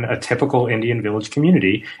in a typical Indian village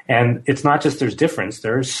community, and it's not just there's difference,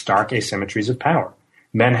 there's stark asymmetries of power.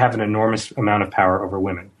 Men have an enormous amount of power over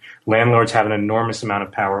women. Landlords have an enormous amount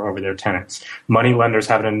of power over their tenants. Money lenders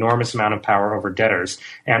have an enormous amount of power over debtors,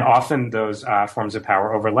 and often those forms of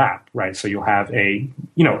power overlap, right? So you'll have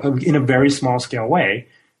in a very small scale way,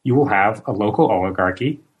 you will have a local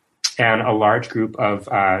oligarchy and a large group of,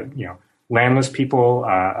 landless people,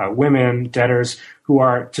 women, debtors, who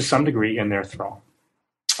are to some degree in their thrall.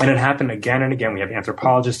 And it happened again and again. We have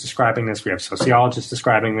anthropologists describing this. We have sociologists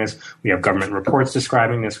describing this. We have government reports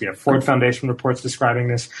describing this. We have Ford Foundation reports describing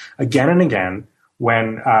this. Again and again,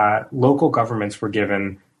 when local governments were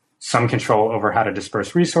given some control over how to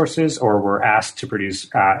disperse resources or were asked to produce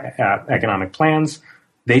economic plans,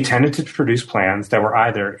 they tended to produce plans that were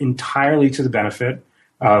either entirely to the benefit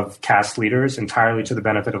of caste leaders, entirely to the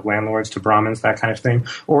benefit of landlords, to Brahmins, that kind of thing,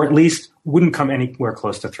 or at least wouldn't come anywhere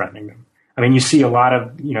close to threatening them. I mean, you see a lot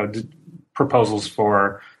of, proposals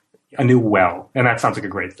for a new well, and that sounds like a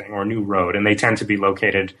great thing, or a new road, and they tend to be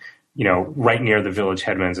located, right near the village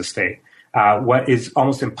headman's estate. What is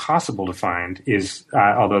almost impossible to find is,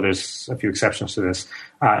 although there's a few exceptions to this,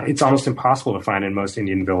 it's almost impossible to find in most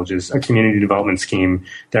Indian villages a community development scheme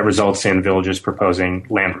that results in villagers proposing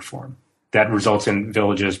land reform, that results in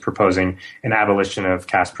villages proposing an abolition of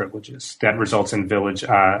caste privileges, that results in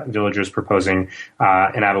villagers proposing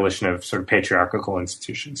an abolition of sort of patriarchal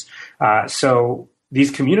institutions. So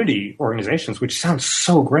these community organizations, which sound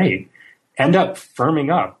so great, end up firming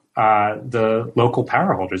up the local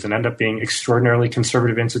power holders and end up being extraordinarily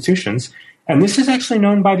conservative institutions. And this is actually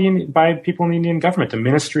known by people in the Indian government. The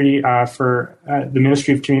Ministry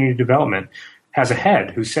of Community Development has a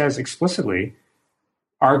head who says explicitly,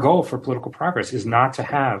 our goal for political progress is not to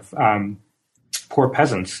have poor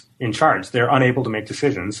peasants in charge. They're unable to make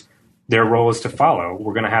decisions. Their role is to follow.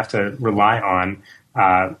 We're going to have to rely on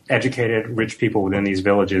educated, rich people within these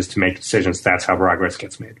villages to make decisions. That's how progress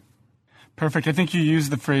gets made. Perfect. I think you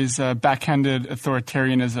used the phrase backhanded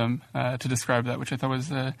authoritarianism to describe that, which I thought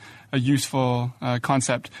was a useful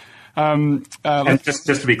concept. And just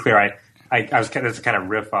to be clear, that's a kind of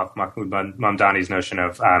riff off Mahmoud Mamdani's notion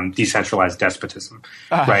of decentralized despotism,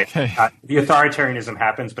 right? Okay. The authoritarianism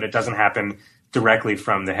happens, but it doesn't happen directly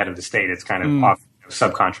from the head of the state. It's kind of often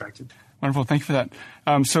subcontracted. Wonderful. Thank you for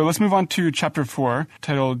that. So let's move on to Chapter 4,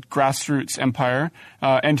 titled Grassroots Empire.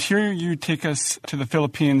 And here you take us to the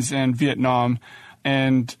Philippines and Vietnam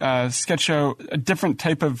and sketch out a different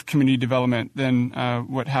type of community development than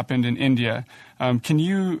what happened in India. Can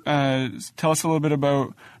you tell us a little bit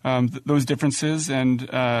about those differences and,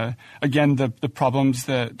 again, the problems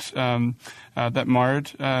that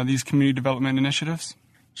marred these community development initiatives?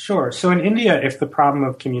 Sure. So in India, if the problem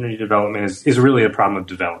of community development is really a problem of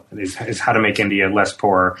development, is how to make India less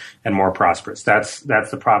poor and more prosperous. That's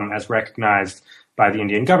the problem as recognized by the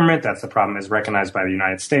Indian government. That's the problem as recognized by the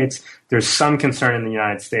United States. There's some concern in the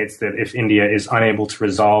United States that if India is unable to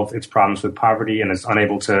resolve its problems with poverty and is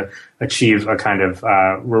unable to achieve a kind of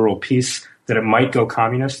rural peace, that it might go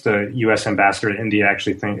communist. The U.S. ambassador to India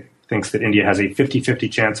actually thinks that India has a 50-50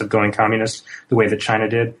 chance of going communist the way that China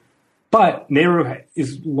did. But Nehru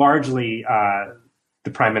is largely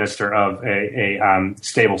the prime minister of a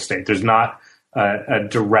stable state. There's not a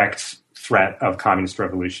direct threat of communist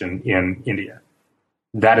revolution in India.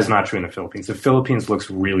 That is not true in the Philippines. The Philippines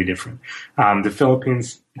looks really different. The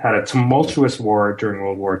Philippines had a tumultuous war during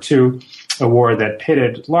World War II, a war that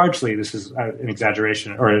pitted largely, this is an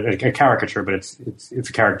exaggeration or a caricature, but it's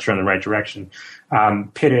a caricature in the right direction,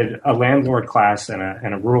 pitted a landlord class and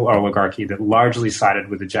a rural oligarchy that largely sided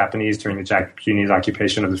with the Japanese during the Japanese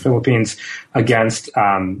occupation of the Philippines against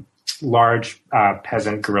large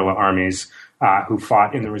peasant guerrilla armies who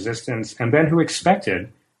fought in the resistance and then who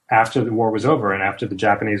expected, after the war was over and after the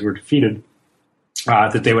Japanese were defeated,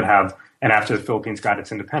 that they would have, and after the Philippines got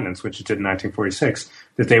its independence, which it did in 1946,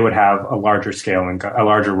 that they would have a larger scale and a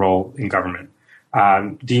larger role in government.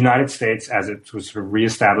 The United States, as it was sort of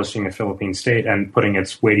reestablishing a Philippine state and putting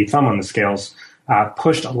its weighty thumb on the scales,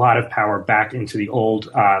 pushed a lot of power back into the old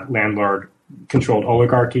landlord-controlled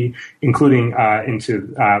oligarchy, including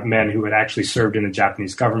into men who had actually served in the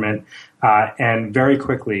Japanese government. And very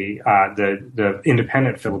quickly, the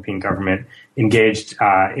independent Philippine government engaged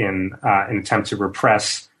in an attempt to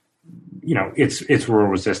repress, its rural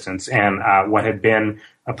resistance. And what had been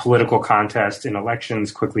a political contest in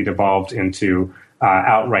elections quickly devolved into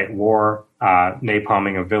outright war,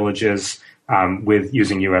 napalming of villages, with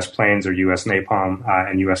using U.S. planes or U.S. napalm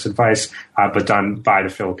and U.S. advice, but done by the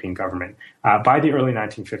Philippine government. By the early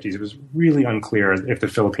 1950s, it was really unclear if the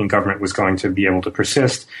Philippine government was going to be able to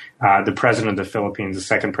persist. The president of the Philippines, the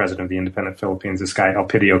second president of the independent Philippines, this guy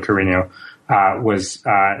Elpidio Carino, was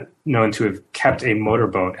known to have kept a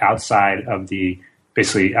motorboat outside of the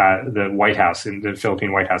White House, in the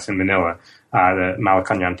Philippine White House in Manila, the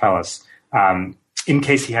Malacañang Palace, in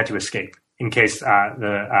case he had to escape. In case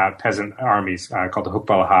the peasant armies called the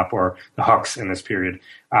Hukbalahap or the Huks in this period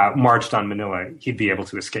marched on Manila, he'd be able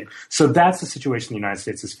to escape. So that's the situation the United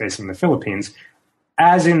States is facing in the Philippines.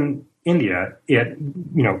 As in India, it,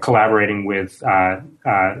 collaborating with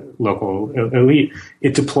local elite,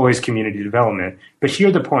 it deploys community development. But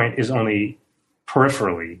here the point is only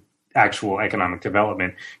peripherally actual economic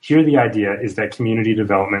development. Here the idea is that community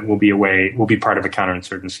development will be part of a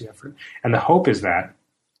counterinsurgency effort. And the hope is that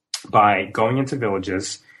by going into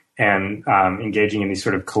villages and engaging in these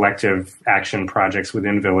sort of collective action projects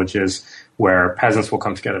within villages where peasants will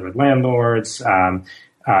come together with landlords,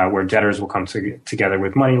 where debtors will come together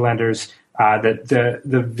with money lenders, that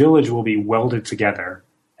the village will be welded together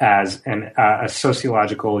as a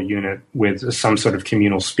sociological unit with some sort of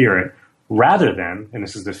communal spirit, rather than, and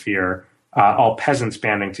this is the fear, all peasants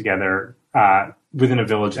banding together within a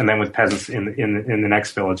village and then with peasants in the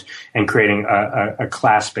next village and creating a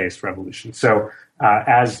class-based revolution. So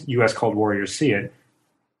as U.S. Cold Warriors see it,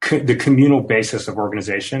 the communal basis of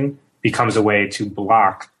organization becomes a way to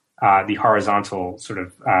block the horizontal sort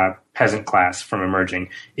of peasant class from emerging.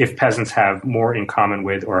 If peasants have more in common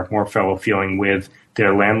with or more fellow feeling with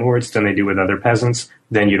their landlords than they do with other peasants,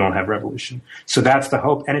 then you don't have revolution. So that's the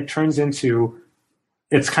hope. And it turns into,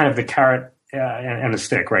 it's kind of the carrot and the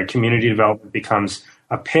stick, right? Community development becomes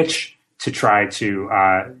a pitch to try to,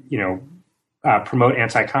 promote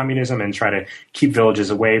anti-communism and try to keep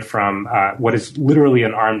villages away from what is literally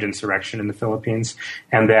an armed insurrection in the Philippines.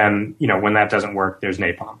 And then, when that doesn't work, there's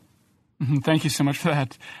napalm. Thank you so much for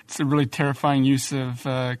that. It's a really terrifying use of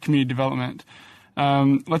community development.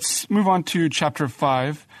 Let's move on to Chapter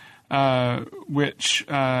 5, which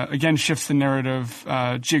again shifts the narrative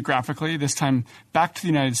geographically, this time back to the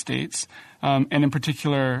United States, and in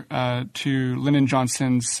particular to Lyndon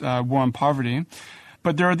Johnson's War on Poverty.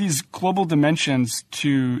 But there are these global dimensions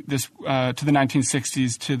to this, to the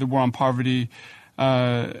 1960s, to the War on Poverty.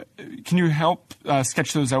 Can you help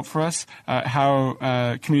sketch those out for us? How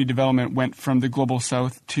community development went from the global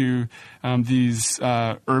South to these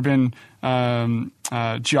urban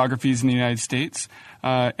geographies in the United States,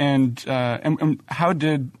 and how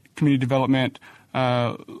did community development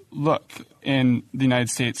look in the United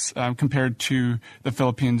States compared to the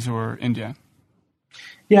Philippines or India?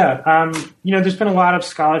 Yeah, there's been a lot of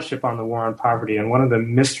scholarship on the War on Poverty, and one of the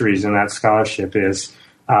mysteries in that scholarship is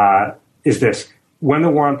this. When the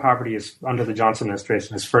War on Poverty is under the Johnson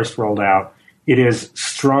administration is first rolled out, it is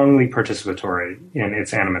strongly participatory in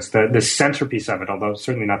its animus. The centerpiece of it, although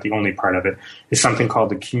certainly not the only part of it, is something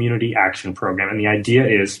called the Community Action Program. And the idea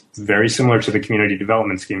is very similar to the community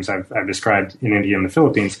development schemes I've described in India and the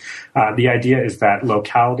Philippines. The idea is that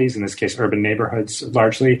localities, in this case urban neighborhoods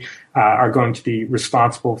largely, are going to be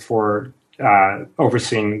responsible for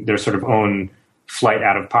overseeing their sort of own flight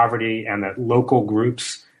out of poverty, and that local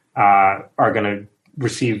groups are going to will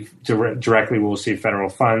receive federal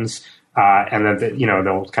funds, and then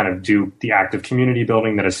they'll kind of do the act of community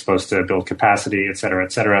building that is supposed to build capacity, et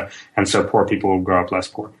cetera, and so poor people will grow up less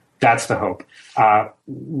poor. That's the hope.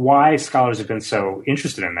 Why scholars have been so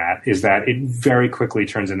interested in that is that it very quickly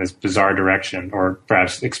turns in this bizarre direction, or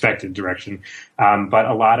perhaps expected direction. But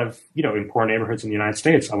a lot of, in poor neighborhoods in the United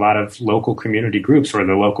States, a lot of local community groups, or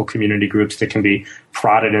the local community groups that can be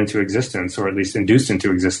prodded into existence, or at least induced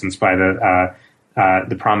into existence by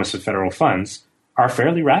the promise of federal funds, are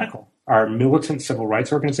fairly radical. Are militant civil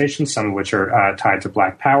rights organizations, some of which are tied to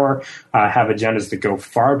Black Power, have agendas that go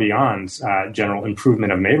far beyond general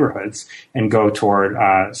improvement of neighborhoods and go toward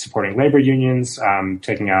supporting labor unions,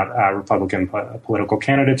 taking out Republican political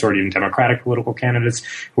candidates or even Democratic political candidates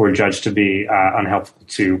who are judged to be unhelpful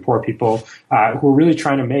to poor people, who are really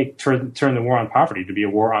trying to turn the war on poverty to be a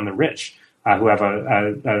war on the rich, who have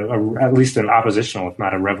at least an oppositional, if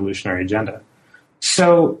not a revolutionary agenda.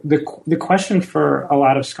 So the question for a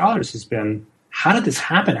lot of scholars has been, how did this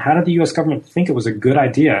happen? How did the U.S. government think it was a good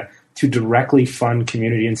idea to directly fund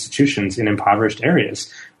community institutions in impoverished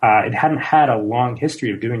areas? It hadn't had a long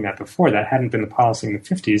history of doing that before. That hadn't been the policy in the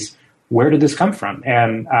 50s. Where did this come from?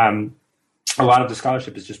 And a lot of the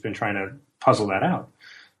scholarship has just been trying to puzzle that out.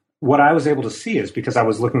 What I was able to see is, because I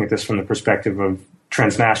was looking at this from the perspective of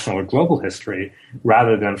transnational or global history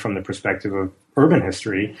rather than from the perspective of urban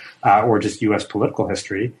history or just U.S. political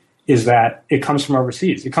history, is that it comes from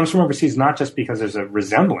overseas. It comes from overseas not just because there's a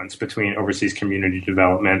resemblance between overseas community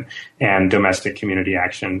development and domestic community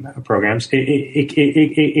action programs.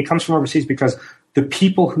 It comes from overseas because the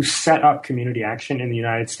people who set up community action in the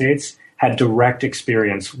United States had direct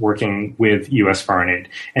experience working with U.S. foreign aid.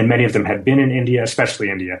 And many of them had been in India,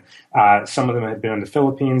 especially India. Some of them had been in the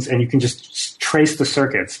Philippines, and you can just trace the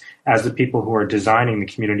circuits as the people who are designing the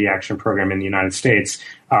community action program in the United States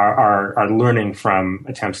are learning from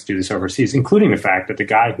attempts to do this overseas, including the fact that the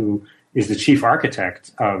guy who is the chief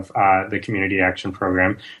architect of the Community Action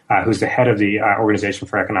Program, who's the head of the Organization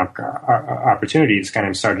for Economic Opportunity, this guy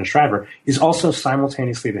named Sargent Shriver, is also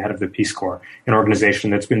simultaneously the head of the Peace Corps, an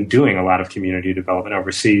organization that's been doing a lot of community development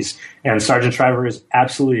overseas. And Sargent Shriver is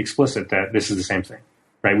absolutely explicit that this is the same thing,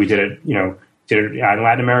 right? We did it, in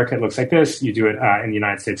Latin America, it looks like this. You do it in the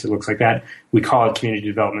United States, it looks like that. We call it community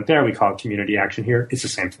development there. We call it community action here. It's the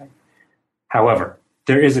same thing. However,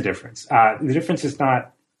 there is a difference. The difference is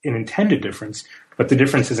not an intended difference, but the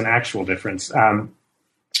difference is an actual difference,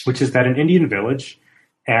 which is that an Indian village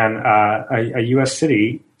and a U.S.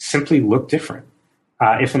 city simply look different.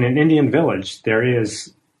 If in an Indian village there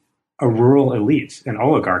is a rural elite, an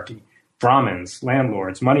oligarchy, Brahmins,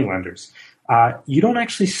 landlords, moneylenders, you don't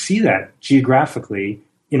actually see that geographically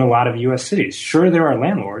in a lot of U.S. cities. Sure, there are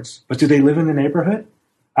landlords, but do they live in the neighborhood?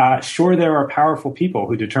 Sure, there are powerful people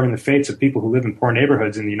who determine the fates of people who live in poor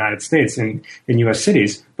neighborhoods in the United States and in U.S.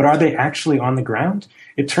 cities, but are they actually on the ground?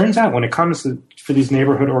 It turns out when it comes for these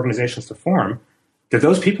neighborhood organizations to form, that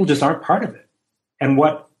those people just aren't part of it. And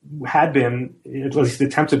what had been, at least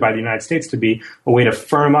attempted by the United States, to be a way to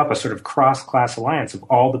firm up a sort of cross-class alliance of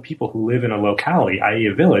all the people who live in a locality, i.e.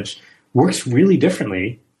 a village, works really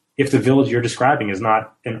differently if the village you're describing is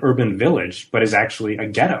not an urban village, but is actually a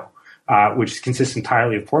ghetto. Which consists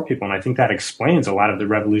entirely of poor people. And I think that explains a lot of the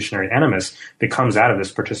revolutionary animus that comes out of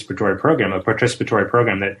this participatory program, a participatory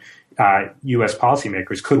program that U.S.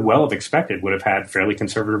 policymakers could well have expected would have had fairly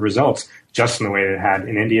conservative results, just in the way that it had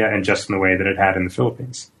in India and just in the way that it had in the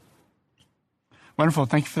Philippines. Wonderful.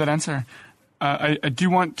 Thank you for that answer. I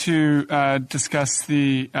do want to discuss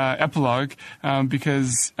the epilogue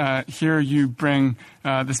because here you bring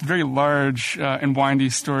this very large and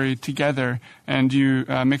windy story together, and you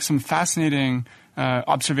make some fascinating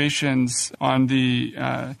observations on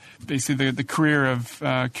the basically the career of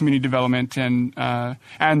community development and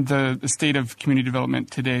the state of community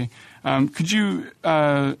development today. Could you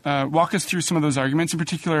walk us through some of those arguments? In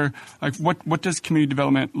particular, like what does community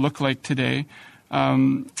development look like today?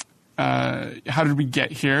 How did we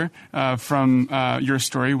get here from your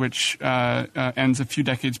story, which ends a few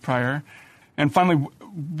decades prior? And finally,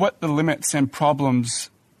 what the limits and problems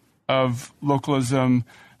of localism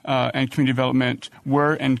and community development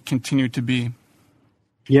were and continue to be?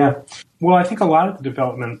 Yeah. Well, I think a lot of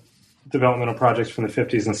the developmental projects from the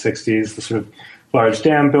 50s and 60s, the sort of large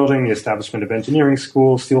dam building, the establishment of engineering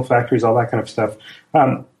schools, steel factories, all that kind of stuff,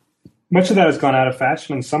 much of that has gone out of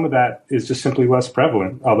fashion, and some of that is just simply less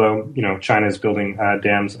prevalent, although, China is building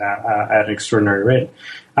dams at an extraordinary rate.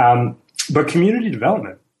 But community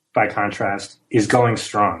development, by contrast, is going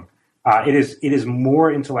strong. It is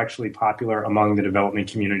more intellectually popular among the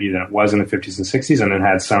development community than it was in the 50s and 60s, and it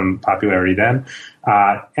had some popularity then.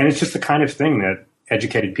 And it's just the kind of thing that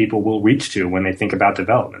educated people will reach to when they think about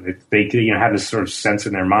development. They have this sort of sense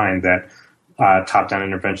in their mind that top-down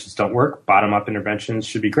interventions don't work. Bottom-up interventions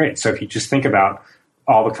should be great. So if you just think about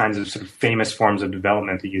all the kinds of sort of famous forms of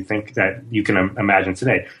development that you think that you can imagine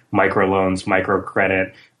today, microloans,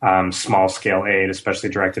 microcredit, small-scale aid, especially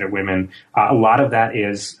directed at women, a lot of that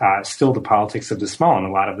is still the politics of the small, and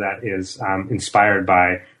a lot of that is inspired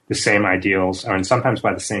by the same ideals, and sometimes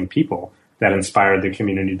by the same people that inspired the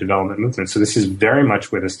community development movement. So this is very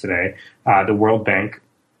much with us today. The World Bank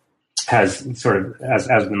has sort of, as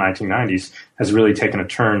of the 1990s, has really taken a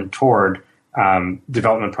turn toward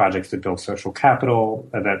development projects that build social capital.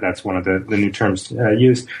 That's one of the new terms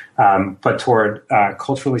used, but toward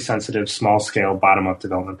culturally sensitive, small-scale, bottom-up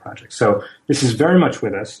development projects. So this is very much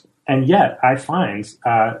with us, and yet I find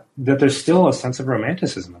that there's still a sense of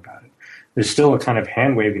romanticism about it. There's still a kind of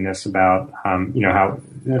hand-waviness about, how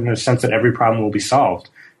in a sense that every problem will be solved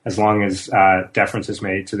as long as deference is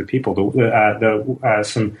made to the people.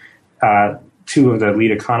 Two of the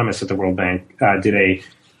lead economists at the World Bank did a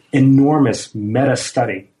enormous meta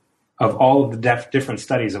study of all of the different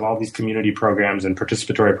studies of all these community programs and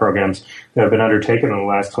participatory programs that have been undertaken in the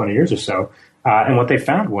last 20 years or so. And what they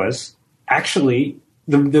found was actually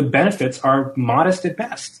the benefits are modest at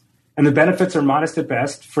best. And the benefits are modest at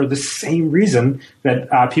best for the same reason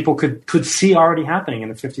that people could see already happening in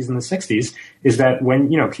the 50s and the 60s, is that when,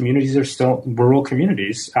 communities are still, rural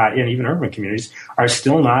communities and even urban communities are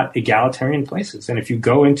still not egalitarian places. And if you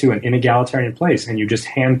go into an inegalitarian place and you just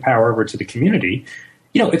hand power over to the community,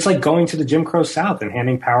 it's like going to the Jim Crow South and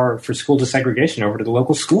handing power for school desegregation over to the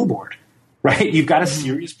local school board, right? You've got a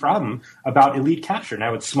serious problem about elite capture.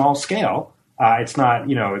 Now, it's small scale. It's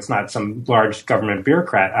not some large government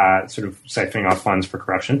bureaucrat sort of siphoning off funds for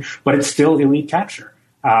corruption, but it's still elite capture.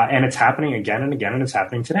 And it's happening again and again, and it's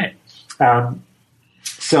happening today.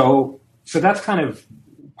 So that's kind of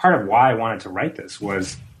part of why I wanted to write this,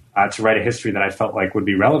 was to write a history that I felt like would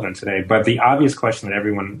be relevant today. But the obvious question that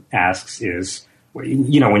everyone asks is,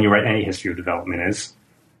 when you write any history of development is,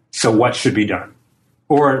 so what should be done?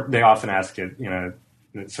 Or they often ask it,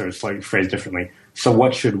 sort of slightly phrased differently. So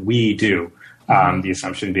what should we do? The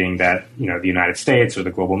assumption being that, the United States or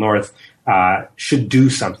the global North should do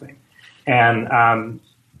something. And,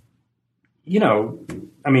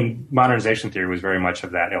 modernization theory was very much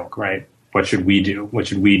of that ilk, right? What should we do? What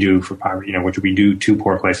should we do for poverty? What should we do to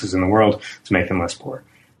poor places in the world to make them less poor?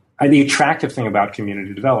 The attractive thing about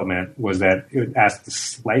community development was that it asked a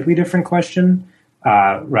slightly different question,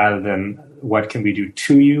 rather than what can we do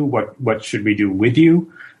to you? What should we do with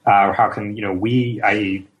you? Or how can, we,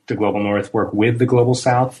 i.e. the global North, work with the global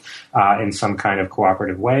South in some kind of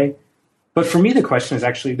cooperative way? But for me, the question is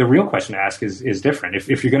actually, the real question to ask is different.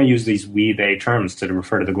 If you're going to use these we, they terms to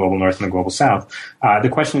refer to the global North and the global South, the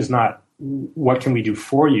question is not what can we do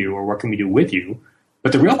for you or what can we do with you?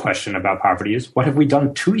 But the real question about poverty is what have we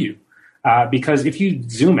done to you? Because if you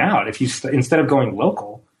zoom out, instead of going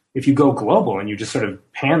local, if you go global and you just sort of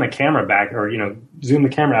pan the camera back or, zoom the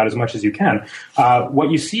camera out as much as you can,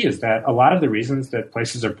 what you see is that a lot of the reasons that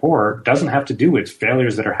places are poor doesn't have to do with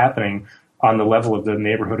failures that are happening on the level of the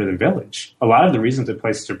neighborhood or the village. A lot of the reasons that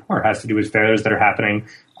places are poor has to do with failures that are happening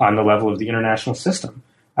on the level of the international system.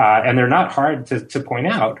 And they're not hard to point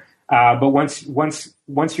out. But once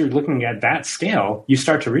you're looking at that scale, you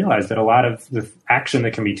start to realize that a lot of the action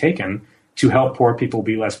that can be taken to help poor people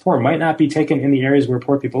be less poor might not be taken in the areas where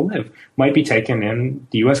poor people live, might be taken in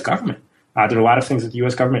the U.S. government. There are a lot of things that the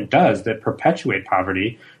U.S. government does that perpetuate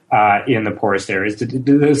poverty in the poorest areas.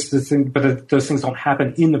 But those things don't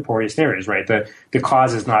happen in the poorest areas, right? The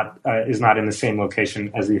cause is not in the same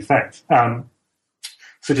location as the effect.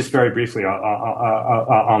 So just very briefly,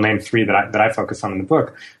 I'll name three that I focus on in the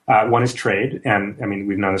book. One is trade, and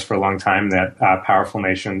we've known this for a long time that powerful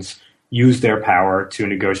nations use their power to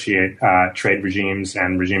negotiate trade regimes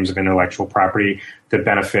and regimes of intellectual property that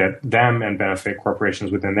benefit them and benefit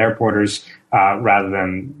corporations within their borders, rather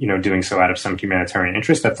than doing so out of some humanitarian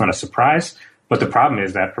interest. That's not a surprise. But the problem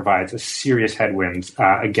is that provides a serious headwind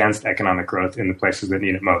against economic growth in the places that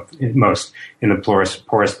need it most, in the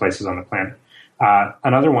poorest places on the planet.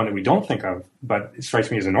 Another one that we don't think of, but it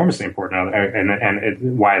strikes me as enormously important,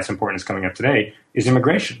 and why it's important is coming up today, is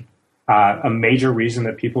immigration. A major reason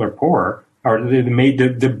that people are poor, or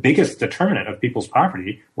the biggest determinant of people's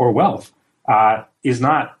poverty or wealth, is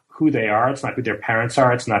not who they are. It's not who their parents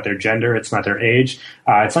are. It's not their gender. It's not their age.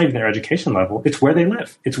 It's not even their education level. It's where they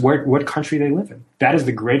live. It's what country they live in. That is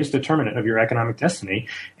the greatest determinant of your economic destiny.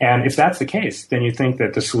 And if that's the case, then you think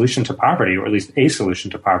that the solution to poverty, or at least a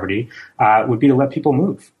solution to poverty, would be to let people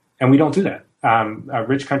move. And we don't do that.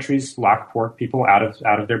 Rich countries lock poor people out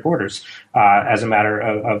of their borders as a matter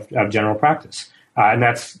of general practice. And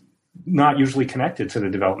that's not usually connected to the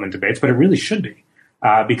development debates, but it really should be.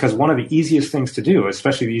 Because one of the easiest things to do,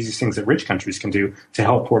 especially the easiest things that rich countries can do to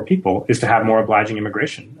help poor people, is to have more obliging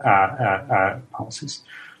immigration policies.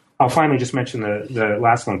 I'll finally just mention the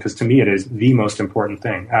last one, because to me it is the most important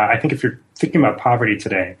thing. I think if you're thinking about poverty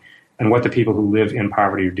today and what the people who live in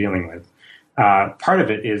poverty are dealing with, part of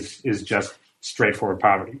it is just straightforward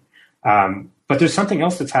poverty. But there's something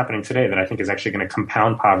else that's happening today that I think is actually going to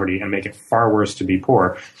compound poverty and make it far worse to be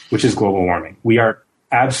poor, which is global warming. We are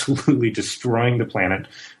absolutely destroying the planet.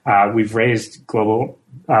 We've raised global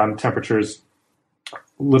temperatures a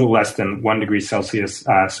little less than 1 degree Celsius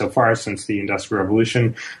so far since the Industrial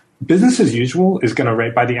Revolution. Business as usual is going to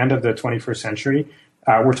rate by the end of the 21st century.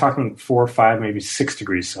 We're talking 4, 5, maybe 6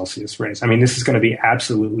 degrees Celsius raise. This is going to be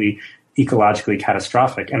absolutely ecologically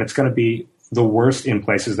catastrophic, and it's going to be the worst in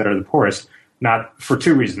places that are the poorest. Not for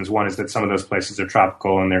two reasons. One is that some of those places are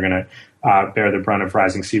tropical and they're going to bear the brunt of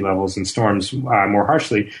rising sea levels and storms more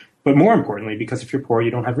harshly. But more importantly, because if you're poor,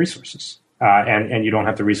 you don't have resources. And you don't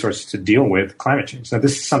have the resources to deal with climate change. Now,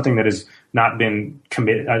 this is something that has not been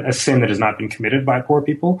committed, a sin that has not been committed by poor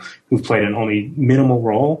people who've played an only minimal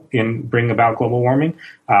role in bringing about global warming.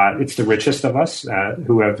 It's the richest of us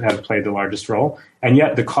who have played the largest role. And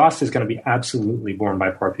yet the cost is going to be absolutely borne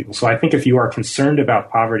by poor people. So I think if you are concerned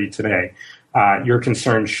about poverty today, your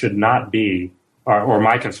concern should not be, or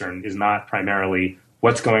my concern is not primarily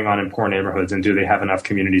what's going on in poor neighborhoods and do they have enough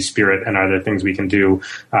community spirit and are there things we can do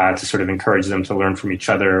to sort of encourage them to learn from each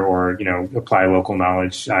other or, apply local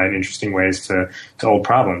knowledge in interesting ways to old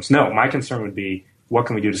problems. No, my concern would be what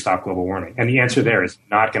can we do to stop global warming? And the answer there is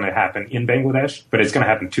not going to happen in Bangladesh, but it's going to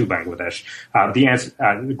happen to Bangladesh. The answer,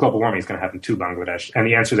 global warming is going to happen to Bangladesh. And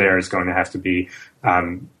the answer there is going to have to be,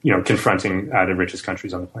 confronting the richest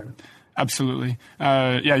countries on the planet. Absolutely.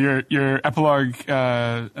 Your epilogue,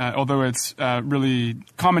 although it's really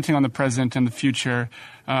commenting on the present and the future,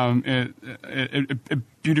 it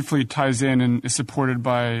beautifully ties in and is supported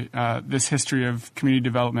by this history of community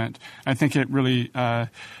development. I think it really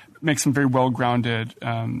makes some very well-grounded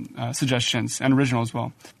suggestions and original as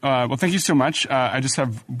well. Well, thank you so much. I just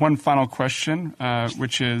have one final question,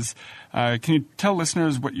 which is, can you tell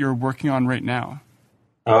listeners what you're working on right now?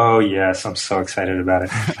 Oh, yes. I'm so excited about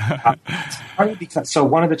it. So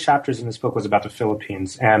one of the chapters in this book was about the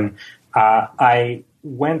Philippines. And I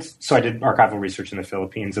did archival research in the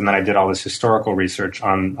Philippines, and then I did all this historical research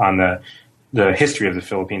on the history of the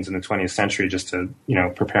Philippines in the 20th century, just to,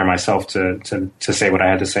 prepare myself to say what I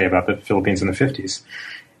had to say about the Philippines in the 50s.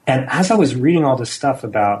 And as I was reading all this stuff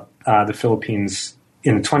about the Philippines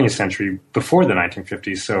in the 20th century before the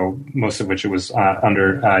 1950s, so most of which it was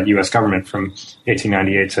under U.S. government from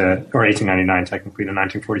 1899 technically to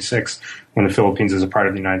 1946, when the Philippines is a part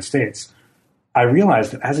of the United States, I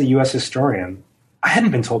realized that as a U.S. historian, I hadn't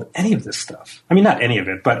been told any of this stuff. I mean, not any of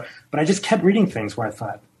it, but I just kept reading things where I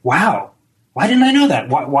thought, wow, why didn't I know that?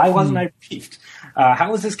 Why wasn't I briefed?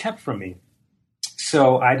 How was this kept from me?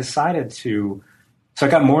 So I decided So I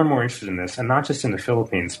got more and more interested in this, and not just in the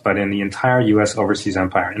Philippines, but in the entire U.S. overseas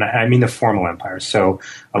empire. And I mean the formal empire. So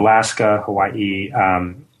Alaska, Hawaii,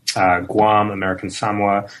 Guam, American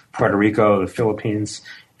Samoa, Puerto Rico, the Philippines.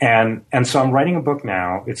 And so I'm writing a book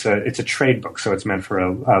now. It's a trade book, so it's meant for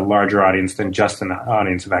a larger audience than just an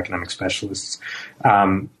audience of academic specialists.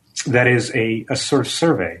 That is a sort of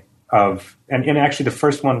survey of, and actually the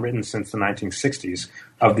first one written since the 1960s,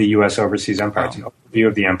 of the U.S. overseas empire. It's an overview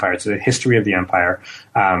of the empire. It's a history of the empire,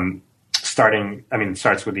 it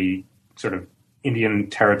starts with the sort of Indian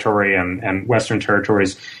territory and Western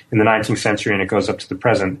territories in the 19th century, and it goes up to the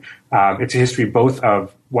present. It's a history both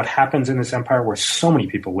of what happens in this empire where so many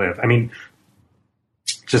people live. I mean,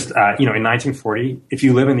 just, in 1940, if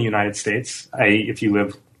you live in the United States, if you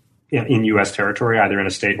live in U.S. territory, either in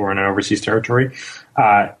a state or in an overseas territory,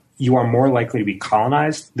 you are more likely to be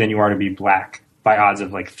colonized than you are to be black by odds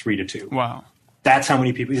of like 3-2. Wow. That's how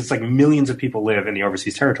many people, it's like millions of people live in the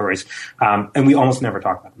overseas territories. And we almost never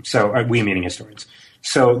talk about them. So we meaning historians.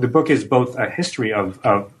 So the book is both a history of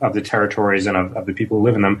the territories and of the people who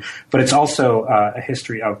live in them, but it's also a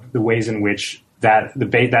history of the ways in which that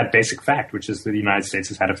basic fact, which is that the United States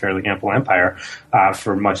has had a fairly ample empire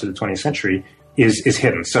for much of the 20th century, is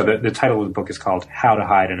hidden. So the title of the book is called How to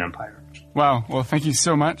Hide an Empire. Wow. Well, thank you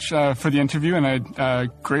so much for the interview, and I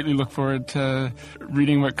greatly look forward to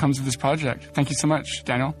reading what comes of this project. Thank you so much,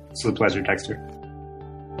 Daniel. It's a pleasure, Dexter.